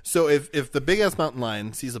 Right. So if the big ass mountain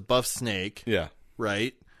lion sees a buff snake, Yeah.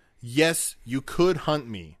 right? Yes, you could hunt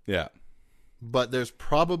me, Yeah. but there's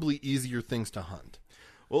probably easier things to hunt.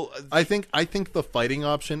 Well, I think the fighting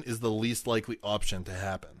option is the least likely option to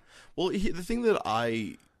happen. the thing that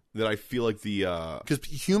I feel like the Because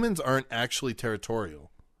humans aren't actually territorial.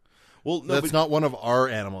 well, no, That's not one of our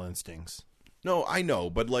animal instincts. no, I know,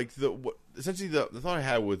 but like essentially the thought I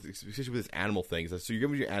had with especially with this animal thing is that so you're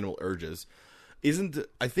giving your animal urges.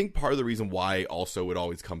 I think part of the reason why also it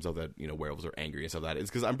always comes up that, werewolves are angry and stuff like that is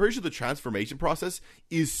because I'm pretty sure the transformation process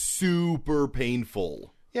is super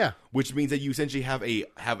painful. Yeah. Which means that you essentially have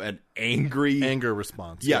an angry Anger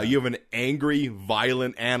response. Yeah, you have an angry,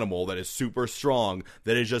 violent animal that is super strong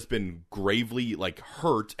that has just been gravely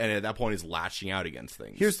hurt and at that point is lashing out against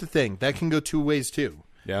things. Here's the thing. That can go two ways too.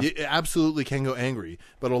 Yeah. It absolutely can go angry.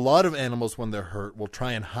 But a lot of animals when they're hurt will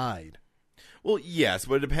try and hide. Well, yes,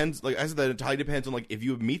 but it depends. Like I said, that entirely depends on if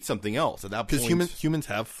you meet something else at that point. Because humans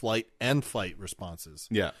have flight and fight responses.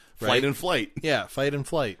 Yeah, flight Right? and flight. Yeah, fight and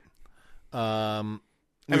flight. mean,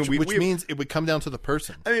 Which means it would come down to the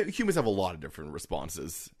person. I mean, humans have a lot of different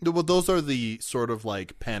responses. Well, those are the sort of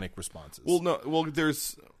panic responses. Well, no,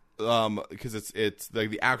 there's because it's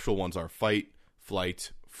the actual ones are fight,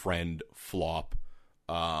 flight, friend, flop.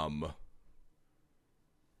 I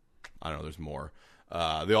don't know. There's more.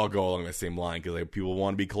 They all go along the same line because people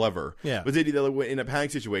want to be clever. Yeah. But in a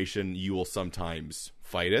panic situation, you will sometimes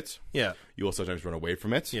fight it. yeah, You will sometimes run away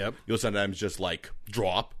from it. Yep. You'll sometimes just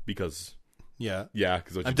drop because yeah.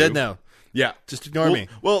 because I'm dead now. Yeah. Just ignore me.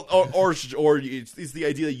 Well, or it's the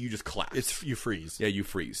idea that you just collapse. You freeze. Yeah, you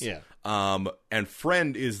freeze. Yeah. And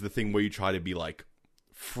friend is the thing where you try to be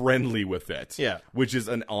friendly with it. Yeah. Which is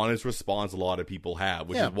an honest response a lot of people have,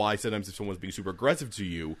 which Yeah. is why sometimes if someone's being super aggressive to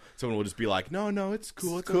you, someone will just be like, no, it's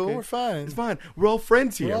cool. It's cool. okay. We're fine. It's fine. We're all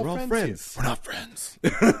friends here. We're We're all all friends friends. We're not friends.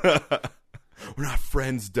 We're not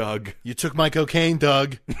friends, Doug. You took my cocaine,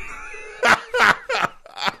 Doug.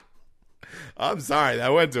 I'm sorry.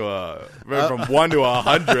 That went to from 1 to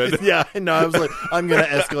 100. Yeah, I know. I was like, I'm going to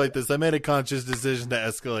escalate this. I made a conscious decision to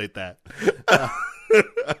escalate that.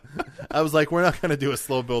 I was like, we're not going to do a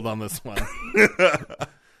slow build on this one.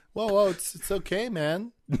 Whoa, it's okay,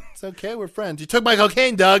 man. It's okay. We're friends. You took my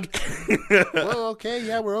cocaine, Doug. Whoa, okay.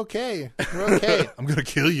 Yeah, we're okay. We're okay. I'm going to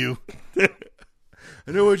kill you.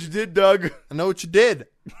 I know what you did, Doug. I know what you did.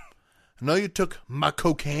 I know you took my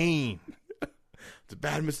cocaine. It's a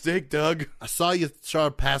bad mistake, Doug. I saw you try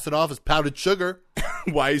to pass it off as powdered sugar.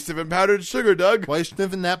 Why are you sipping powdered sugar, Doug? Why are you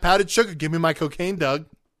sniffing that powdered sugar? Give me my cocaine, Doug.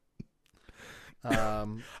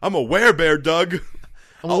 I'm a werebear, Doug.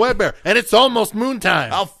 I'm a wet bear, and it's almost moon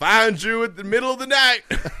time. I'll find you at the middle of the night.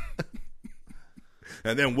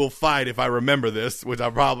 And then we'll fight if I remember this, which I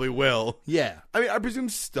probably will. Yeah. I mean, I presume We're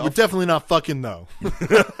stuff. definitely not fucking, though.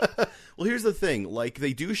 Well, here's the thing.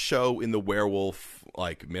 They do show in the werewolf,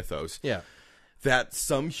 mythos, Yeah. that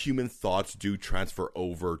some human thoughts do transfer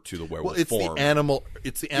over to the werewolf Well, it's form. the animal.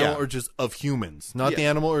 It's the animal Yeah. urges of humans, not Yeah. the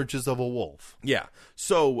animal urges of a wolf. Yeah.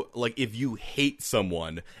 So, if you hate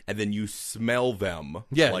someone and then you smell them,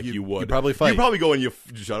 Yeah, like you- you would, you probably fight. You probably go and you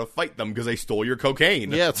try to fight them because they stole your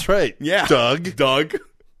cocaine. Yeah, that's right. Yeah. Doug.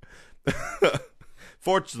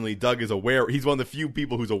 Fortunately, Doug is he's one of the few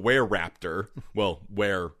people who's a were-raptor. Well,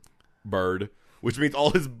 were-bird. Which means all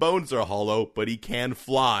his bones are hollow, but he can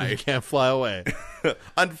fly. Can't fly away.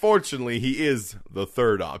 Unfortunately, he is the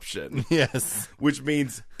third option. Yes. Which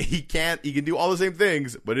means he can do all the same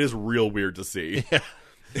things, but it is real weird to see.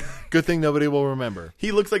 Good thing nobody will remember.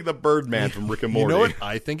 He looks like the Birdman from Rick and Morty. You know what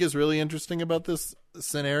I think is really interesting about this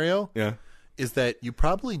scenario? Yeah. Is that you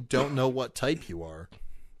probably don't know what type you are.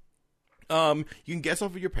 You can guess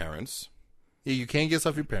off of your parents. Yeah, you can't guess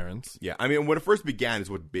off your parents. Yeah. I mean, when it first began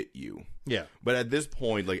is what bit you. Yeah. But at this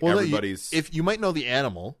point, Well, everybody's... if you might know the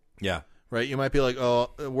animal, yeah. right? You might be like,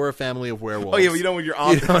 "Oh, we're a family of werewolves." Oh, yeah, but you know when you're You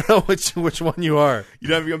on... don't know which one you are You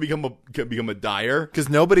don't have to become a dyer? because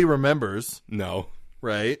nobody remembers, No.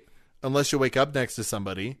 right? Unless you wake up next to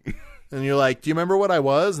somebody and you're like, "Do you remember what I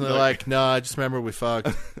was?" And they're like, "No, I just remember we fucked."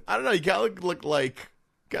 I don't know. You kind of look like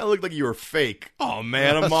you were fake. Oh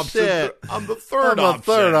man, I'm Oh, shit. I'm the third I'm option. a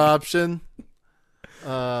third option.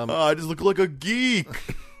 I just look like a geek.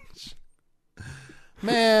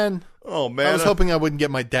 Man, Oh man, I was hoping I wouldn't get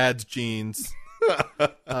my dad's jeans.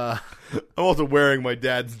 I'm also wearing my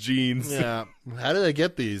dad's jeans. Yeah. How did I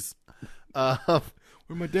get these? Where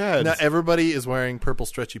my dad's? Now everybody is wearing purple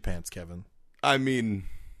stretchy pants, Kevin. I mean,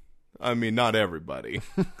 I mean, not everybody.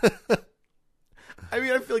 I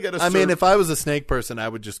mean, I feel like if I was a snake person, I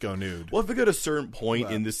would just go nude. Well, if you get a certain point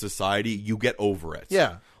in this society, you get over it.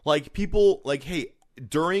 Yeah. Like, people, like, hey,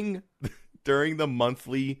 during the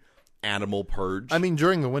monthly animal purge. I mean,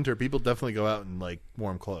 during the winter, people definitely go out in, like,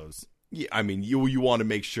 warm clothes. Yeah, I mean, you want to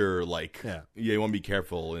make sure, like, you want to be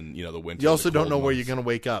careful in, the winter. You also don't know where you're going to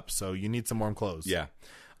wake up, so you need some warm clothes. Yeah.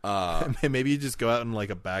 Maybe you just go out in, like,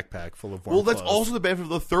 a backpack full of warm Well, that's clothes. also the benefit of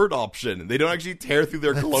the third option. They don't actually tear through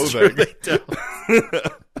their clothing. They don't.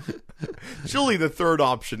 Surely the third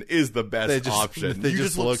option is the best option. They You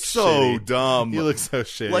just look look so shitty. dumb. You look so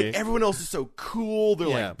shitty. Like, everyone else is so cool. They're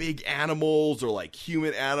like big animals or like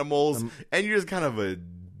human animals. And you're just kind of a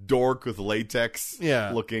dork with latex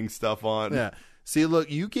looking stuff on. Yeah. See, look,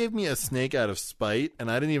 you gave me a snake out of spite, and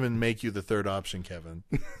I didn't even make you the third option, Kevin.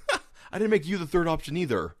 I didn't make you the third option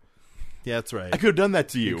either. Yeah, that's right. I could have done that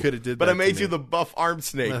to you. You could have did but that I made to you me. the buff arm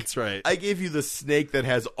snake. That's right. I gave you the snake that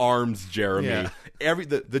has arms, Jeremy. Yeah.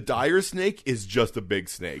 The dire snake is just a big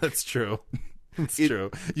snake. That's true. It's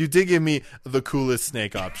true. You did give me the coolest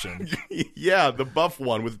snake option. Yeah, the buff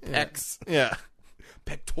one with pecs. Yeah.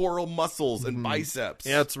 Pectoral muscles and biceps.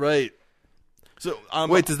 Yeah, that's right. So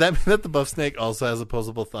Wait, does that mean that the buff snake also has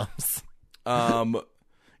opposable thumbs?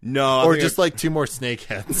 No. Or just like two more snake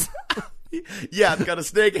heads? Yeah, it's got a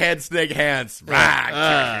snake head, snake hands.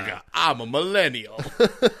 I'm a millennial.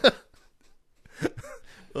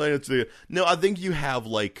 No, I think you have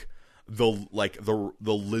like the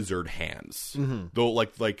lizard hands, though,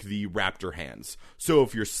 like the raptor hands. So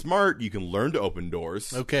if you're smart, you can learn to open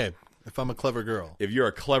doors. Okay, if I'm a clever girl. If you're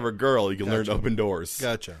a clever girl, you can learn to open doors.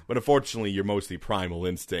 Gotcha. But unfortunately, you're mostly primal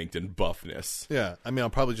instinct and buffness. Yeah, I mean, I'll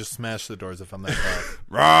probably just smash the doors if I'm that buff.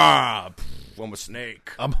 Rah! I'm a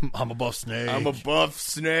snake. I'm a buff snake. I'm a buff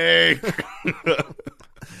snake.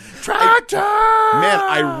 Tractor! Man,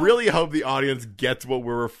 I really hope the audience gets what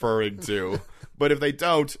we're referring to. But if they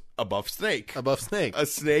don't, a buff snake. A buff snake. A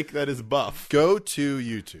snake that is buff. Go to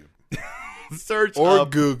YouTube. Search or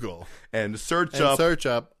up Google. and search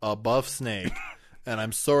up a buff snake. And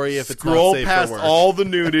I'm sorry if it's Scroll not safe past for work. all the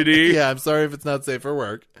nudity. Yeah, I'm sorry if it's not safe for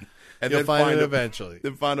work. And You'll then find it eventually.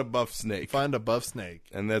 Then find a buff snake. Find a buff snake.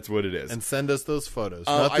 And that's what it is. And send us those photos.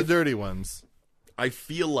 Not the dirty ones. I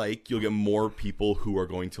feel like you'll get more people who are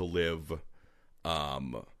going to live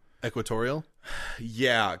Equatorial?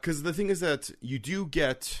 Yeah, because the thing is that you do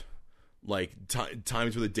get like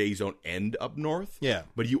times where the days don't end up north. Yeah.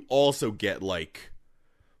 But you also get like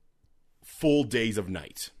full days of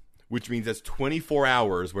night, which means that's 24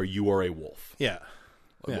 hours where you are a wolf. Yeah.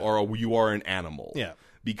 Or you are an animal. Yeah.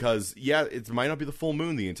 Because, it might not be the full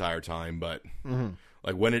moon the entire time, but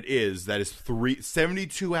like when it is, that is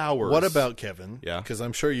 72 hours. What about, Kevin? Yeah. Because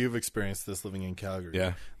I'm sure you've experienced this living in Calgary.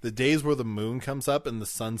 Yeah. The days where the moon comes up and the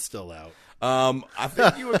sun's still out. I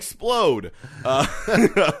think you explode.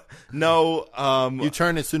 No. You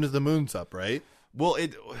turn as soon as the moon's up, right? Well,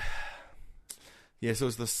 yeah, so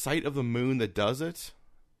it's the sight of the moon that does it?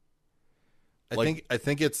 I think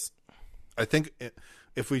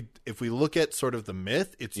if we look at sort of the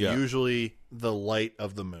myth, it's usually the light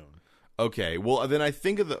of the moon. Okay, well then I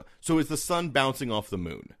think of so it's the sun bouncing off the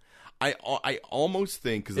moon. I almost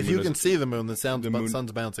think because if you can see the moon, the sun's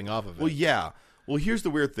bouncing off of it. Well, yeah. Well, here's the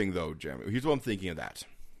weird thing though, Jeremy. Here's what I'm thinking of that.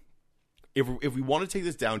 If we want to take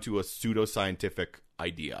this down to a pseudoscientific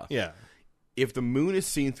idea, if the moon is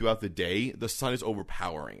seen throughout the day, the sun is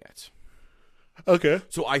overpowering it. Okay.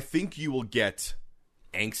 So I think you will get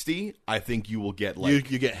angsty. I think you will get like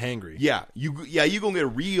you get hangry. Yeah, you gonna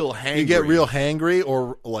get real hangry. You get real hangry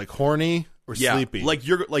or like horny or sleepy. Like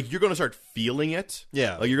you're gonna start feeling it.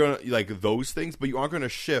 Yeah. Like you're gonna like those things, but you aren't gonna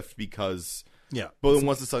shift because But then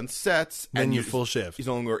once the sun sets, then you full shift. He's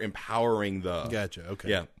no longer empowering the. Gotcha. Okay.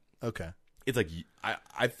 Yeah. Okay. It's like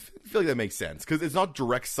I feel like that makes sense because it's not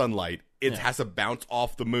direct sunlight. It has to bounce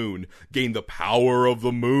off the moon, gain the power of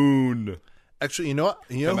the moon. Actually, you know what?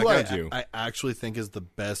 You know who I actually think is the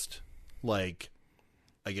best, like,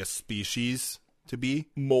 I guess, species to be?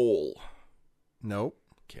 Mole. Nope.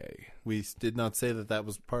 Okay. We did not say that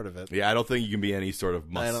was part of it. Yeah, I don't think you can be any sort of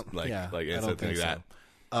I don't think so. that.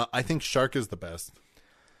 I think shark is the best.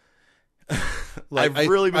 I've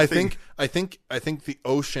really been I think the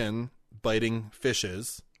ocean biting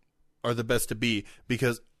fishes are the best to be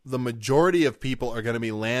because the majority of people are going to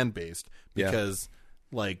be land based because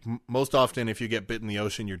like most often if you get bit in the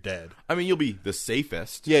ocean you're dead. I mean, you'll be the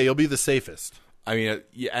safest. Yeah, you'll be the safest. I mean,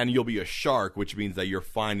 and you'll be a shark, which means that you're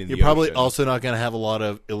fine in the ocean. You're probably also not going to have a lot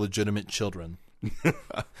of illegitimate children.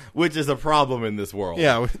 Which is a problem in this world.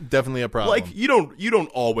 Yeah, definitely a problem. Like you don't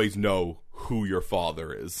always know who your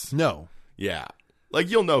father is. No. Yeah. Like,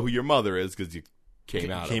 you'll know who your mother is because you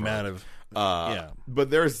came out of her. Yeah. But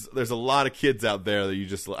there's a lot of kids out there that you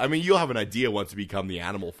just, I mean, you'll have an idea once you become the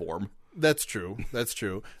animal form. That's true. That's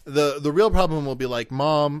true. The real problem will be like,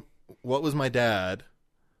 Mom, what was my dad?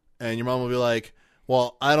 And your mom will be like,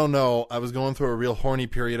 well, I don't know. I was going through a real horny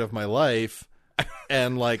period of my life.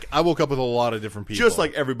 And, like, I woke up with a lot of different people. Just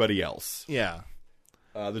like everybody else. Yeah.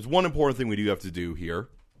 There's one important thing we do have to do here.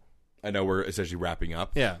 I know we're essentially wrapping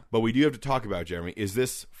up. Yeah. But we do have to talk about, Jeremy, is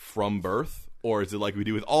this from birth? Or is it like we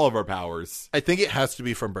do with all of our powers? I think it has to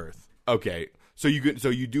be from birth. Okay. So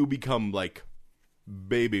you do become, like,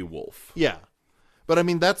 baby wolf. Yeah. But, I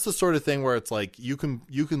mean, that's the sort of thing where it's like you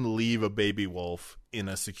can leave a baby wolf in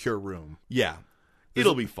a secure room. Yeah.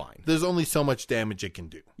 It'll be fine. There's only so much damage it can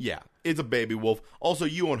do. Yeah. It's a baby wolf. Also,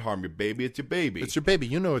 you won't harm your baby. It's your baby. It's your baby.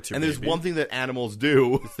 You know it's your and baby. there's one thing that animals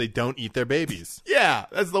do. They don't eat their babies. Yeah.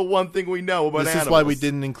 That's the one thing we know about This animals. is why we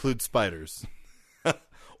didn't include spiders.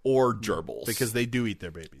 Or gerbils. Because they do eat their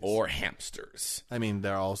babies. Or hamsters. I mean, they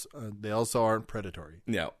also aren't predatory.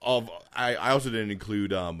 Yeah. I also didn't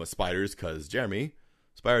include spiders because, Jeremy,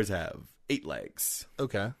 spiders have 8 legs.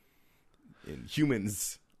 Okay. And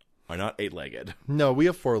humans are not 8-legged. No, we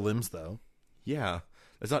have 4 limbs, though. Yeah.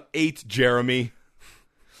 That's not 8, Jeremy.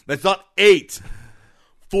 That's not 8.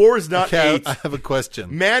 4 is not Okay, 8. I have a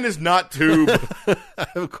question. Man is not tube. I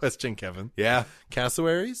have a question, Kevin. Yeah.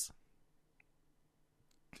 Cassowaries?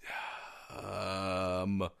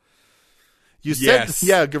 You yes. said,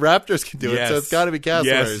 yeah, raptors can do it, so it's got to be cassowaries,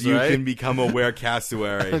 yes, you right? can become a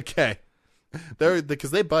were-cassowary. Okay. Because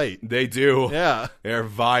they bite. They do. Yeah. They're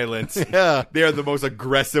violent. Yeah. They're the most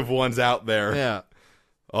aggressive ones out there. Yeah.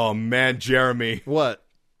 Oh, man, Jeremy. What?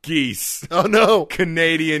 Geese. Oh, no.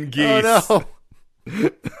 Canadian geese. Oh, no.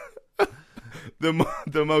 The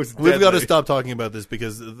most We've got to deadly. stop talking about this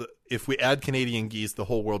because if we add Canadian geese, the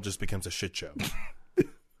whole world just becomes a shit show.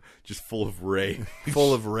 Just full of rage.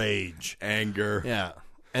 Full of rage. Anger. Yeah.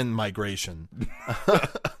 And migration.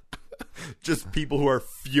 Just people who are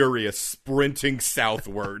furious, sprinting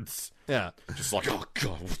southwards. Yeah. Just like, oh,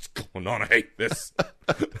 God, what's going on? I hate this.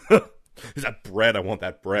 Is that bread? I want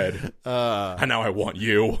that bread. And now I want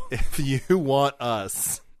you. If you want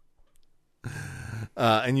us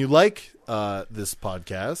and you like this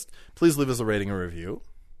podcast, please leave us a rating or review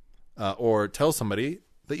or tell somebody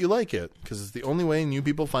that you like it because it's the only way new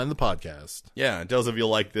people find the podcast. Yeah, and tell us if you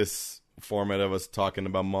like this format of us talking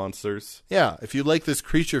about monsters. Yeah, if you like this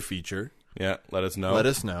creature feature, Yeah, let us know. let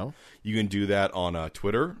us know. You can do that on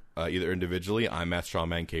Twitter, either individually. I'm at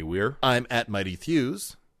Strawman K. Weir. I'm at Mighty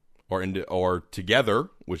Thews. Or together,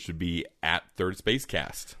 which would be at Third Space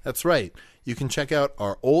Cast. That's right. You can check out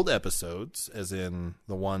our old episodes, as in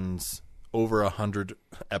the ones over 100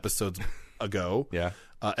 episodes ago, Yeah.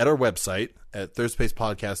 at our website at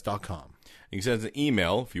thirdspacepodcast.com. You can send us an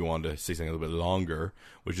email if you want to say something a little bit longer,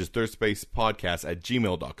 which is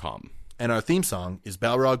thirdspacepodcast@gmail.com. And our theme song is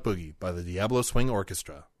Balrog Boogie by the Diablo Swing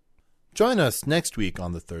Orchestra. Join us next week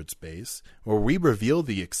on The Third Space, where we reveal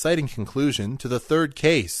the exciting conclusion to the third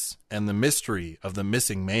case and the mystery of the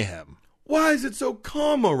missing mayhem. Why is it so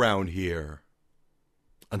calm around here?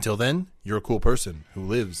 Until then, you're a cool person who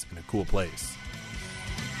lives in a cool place.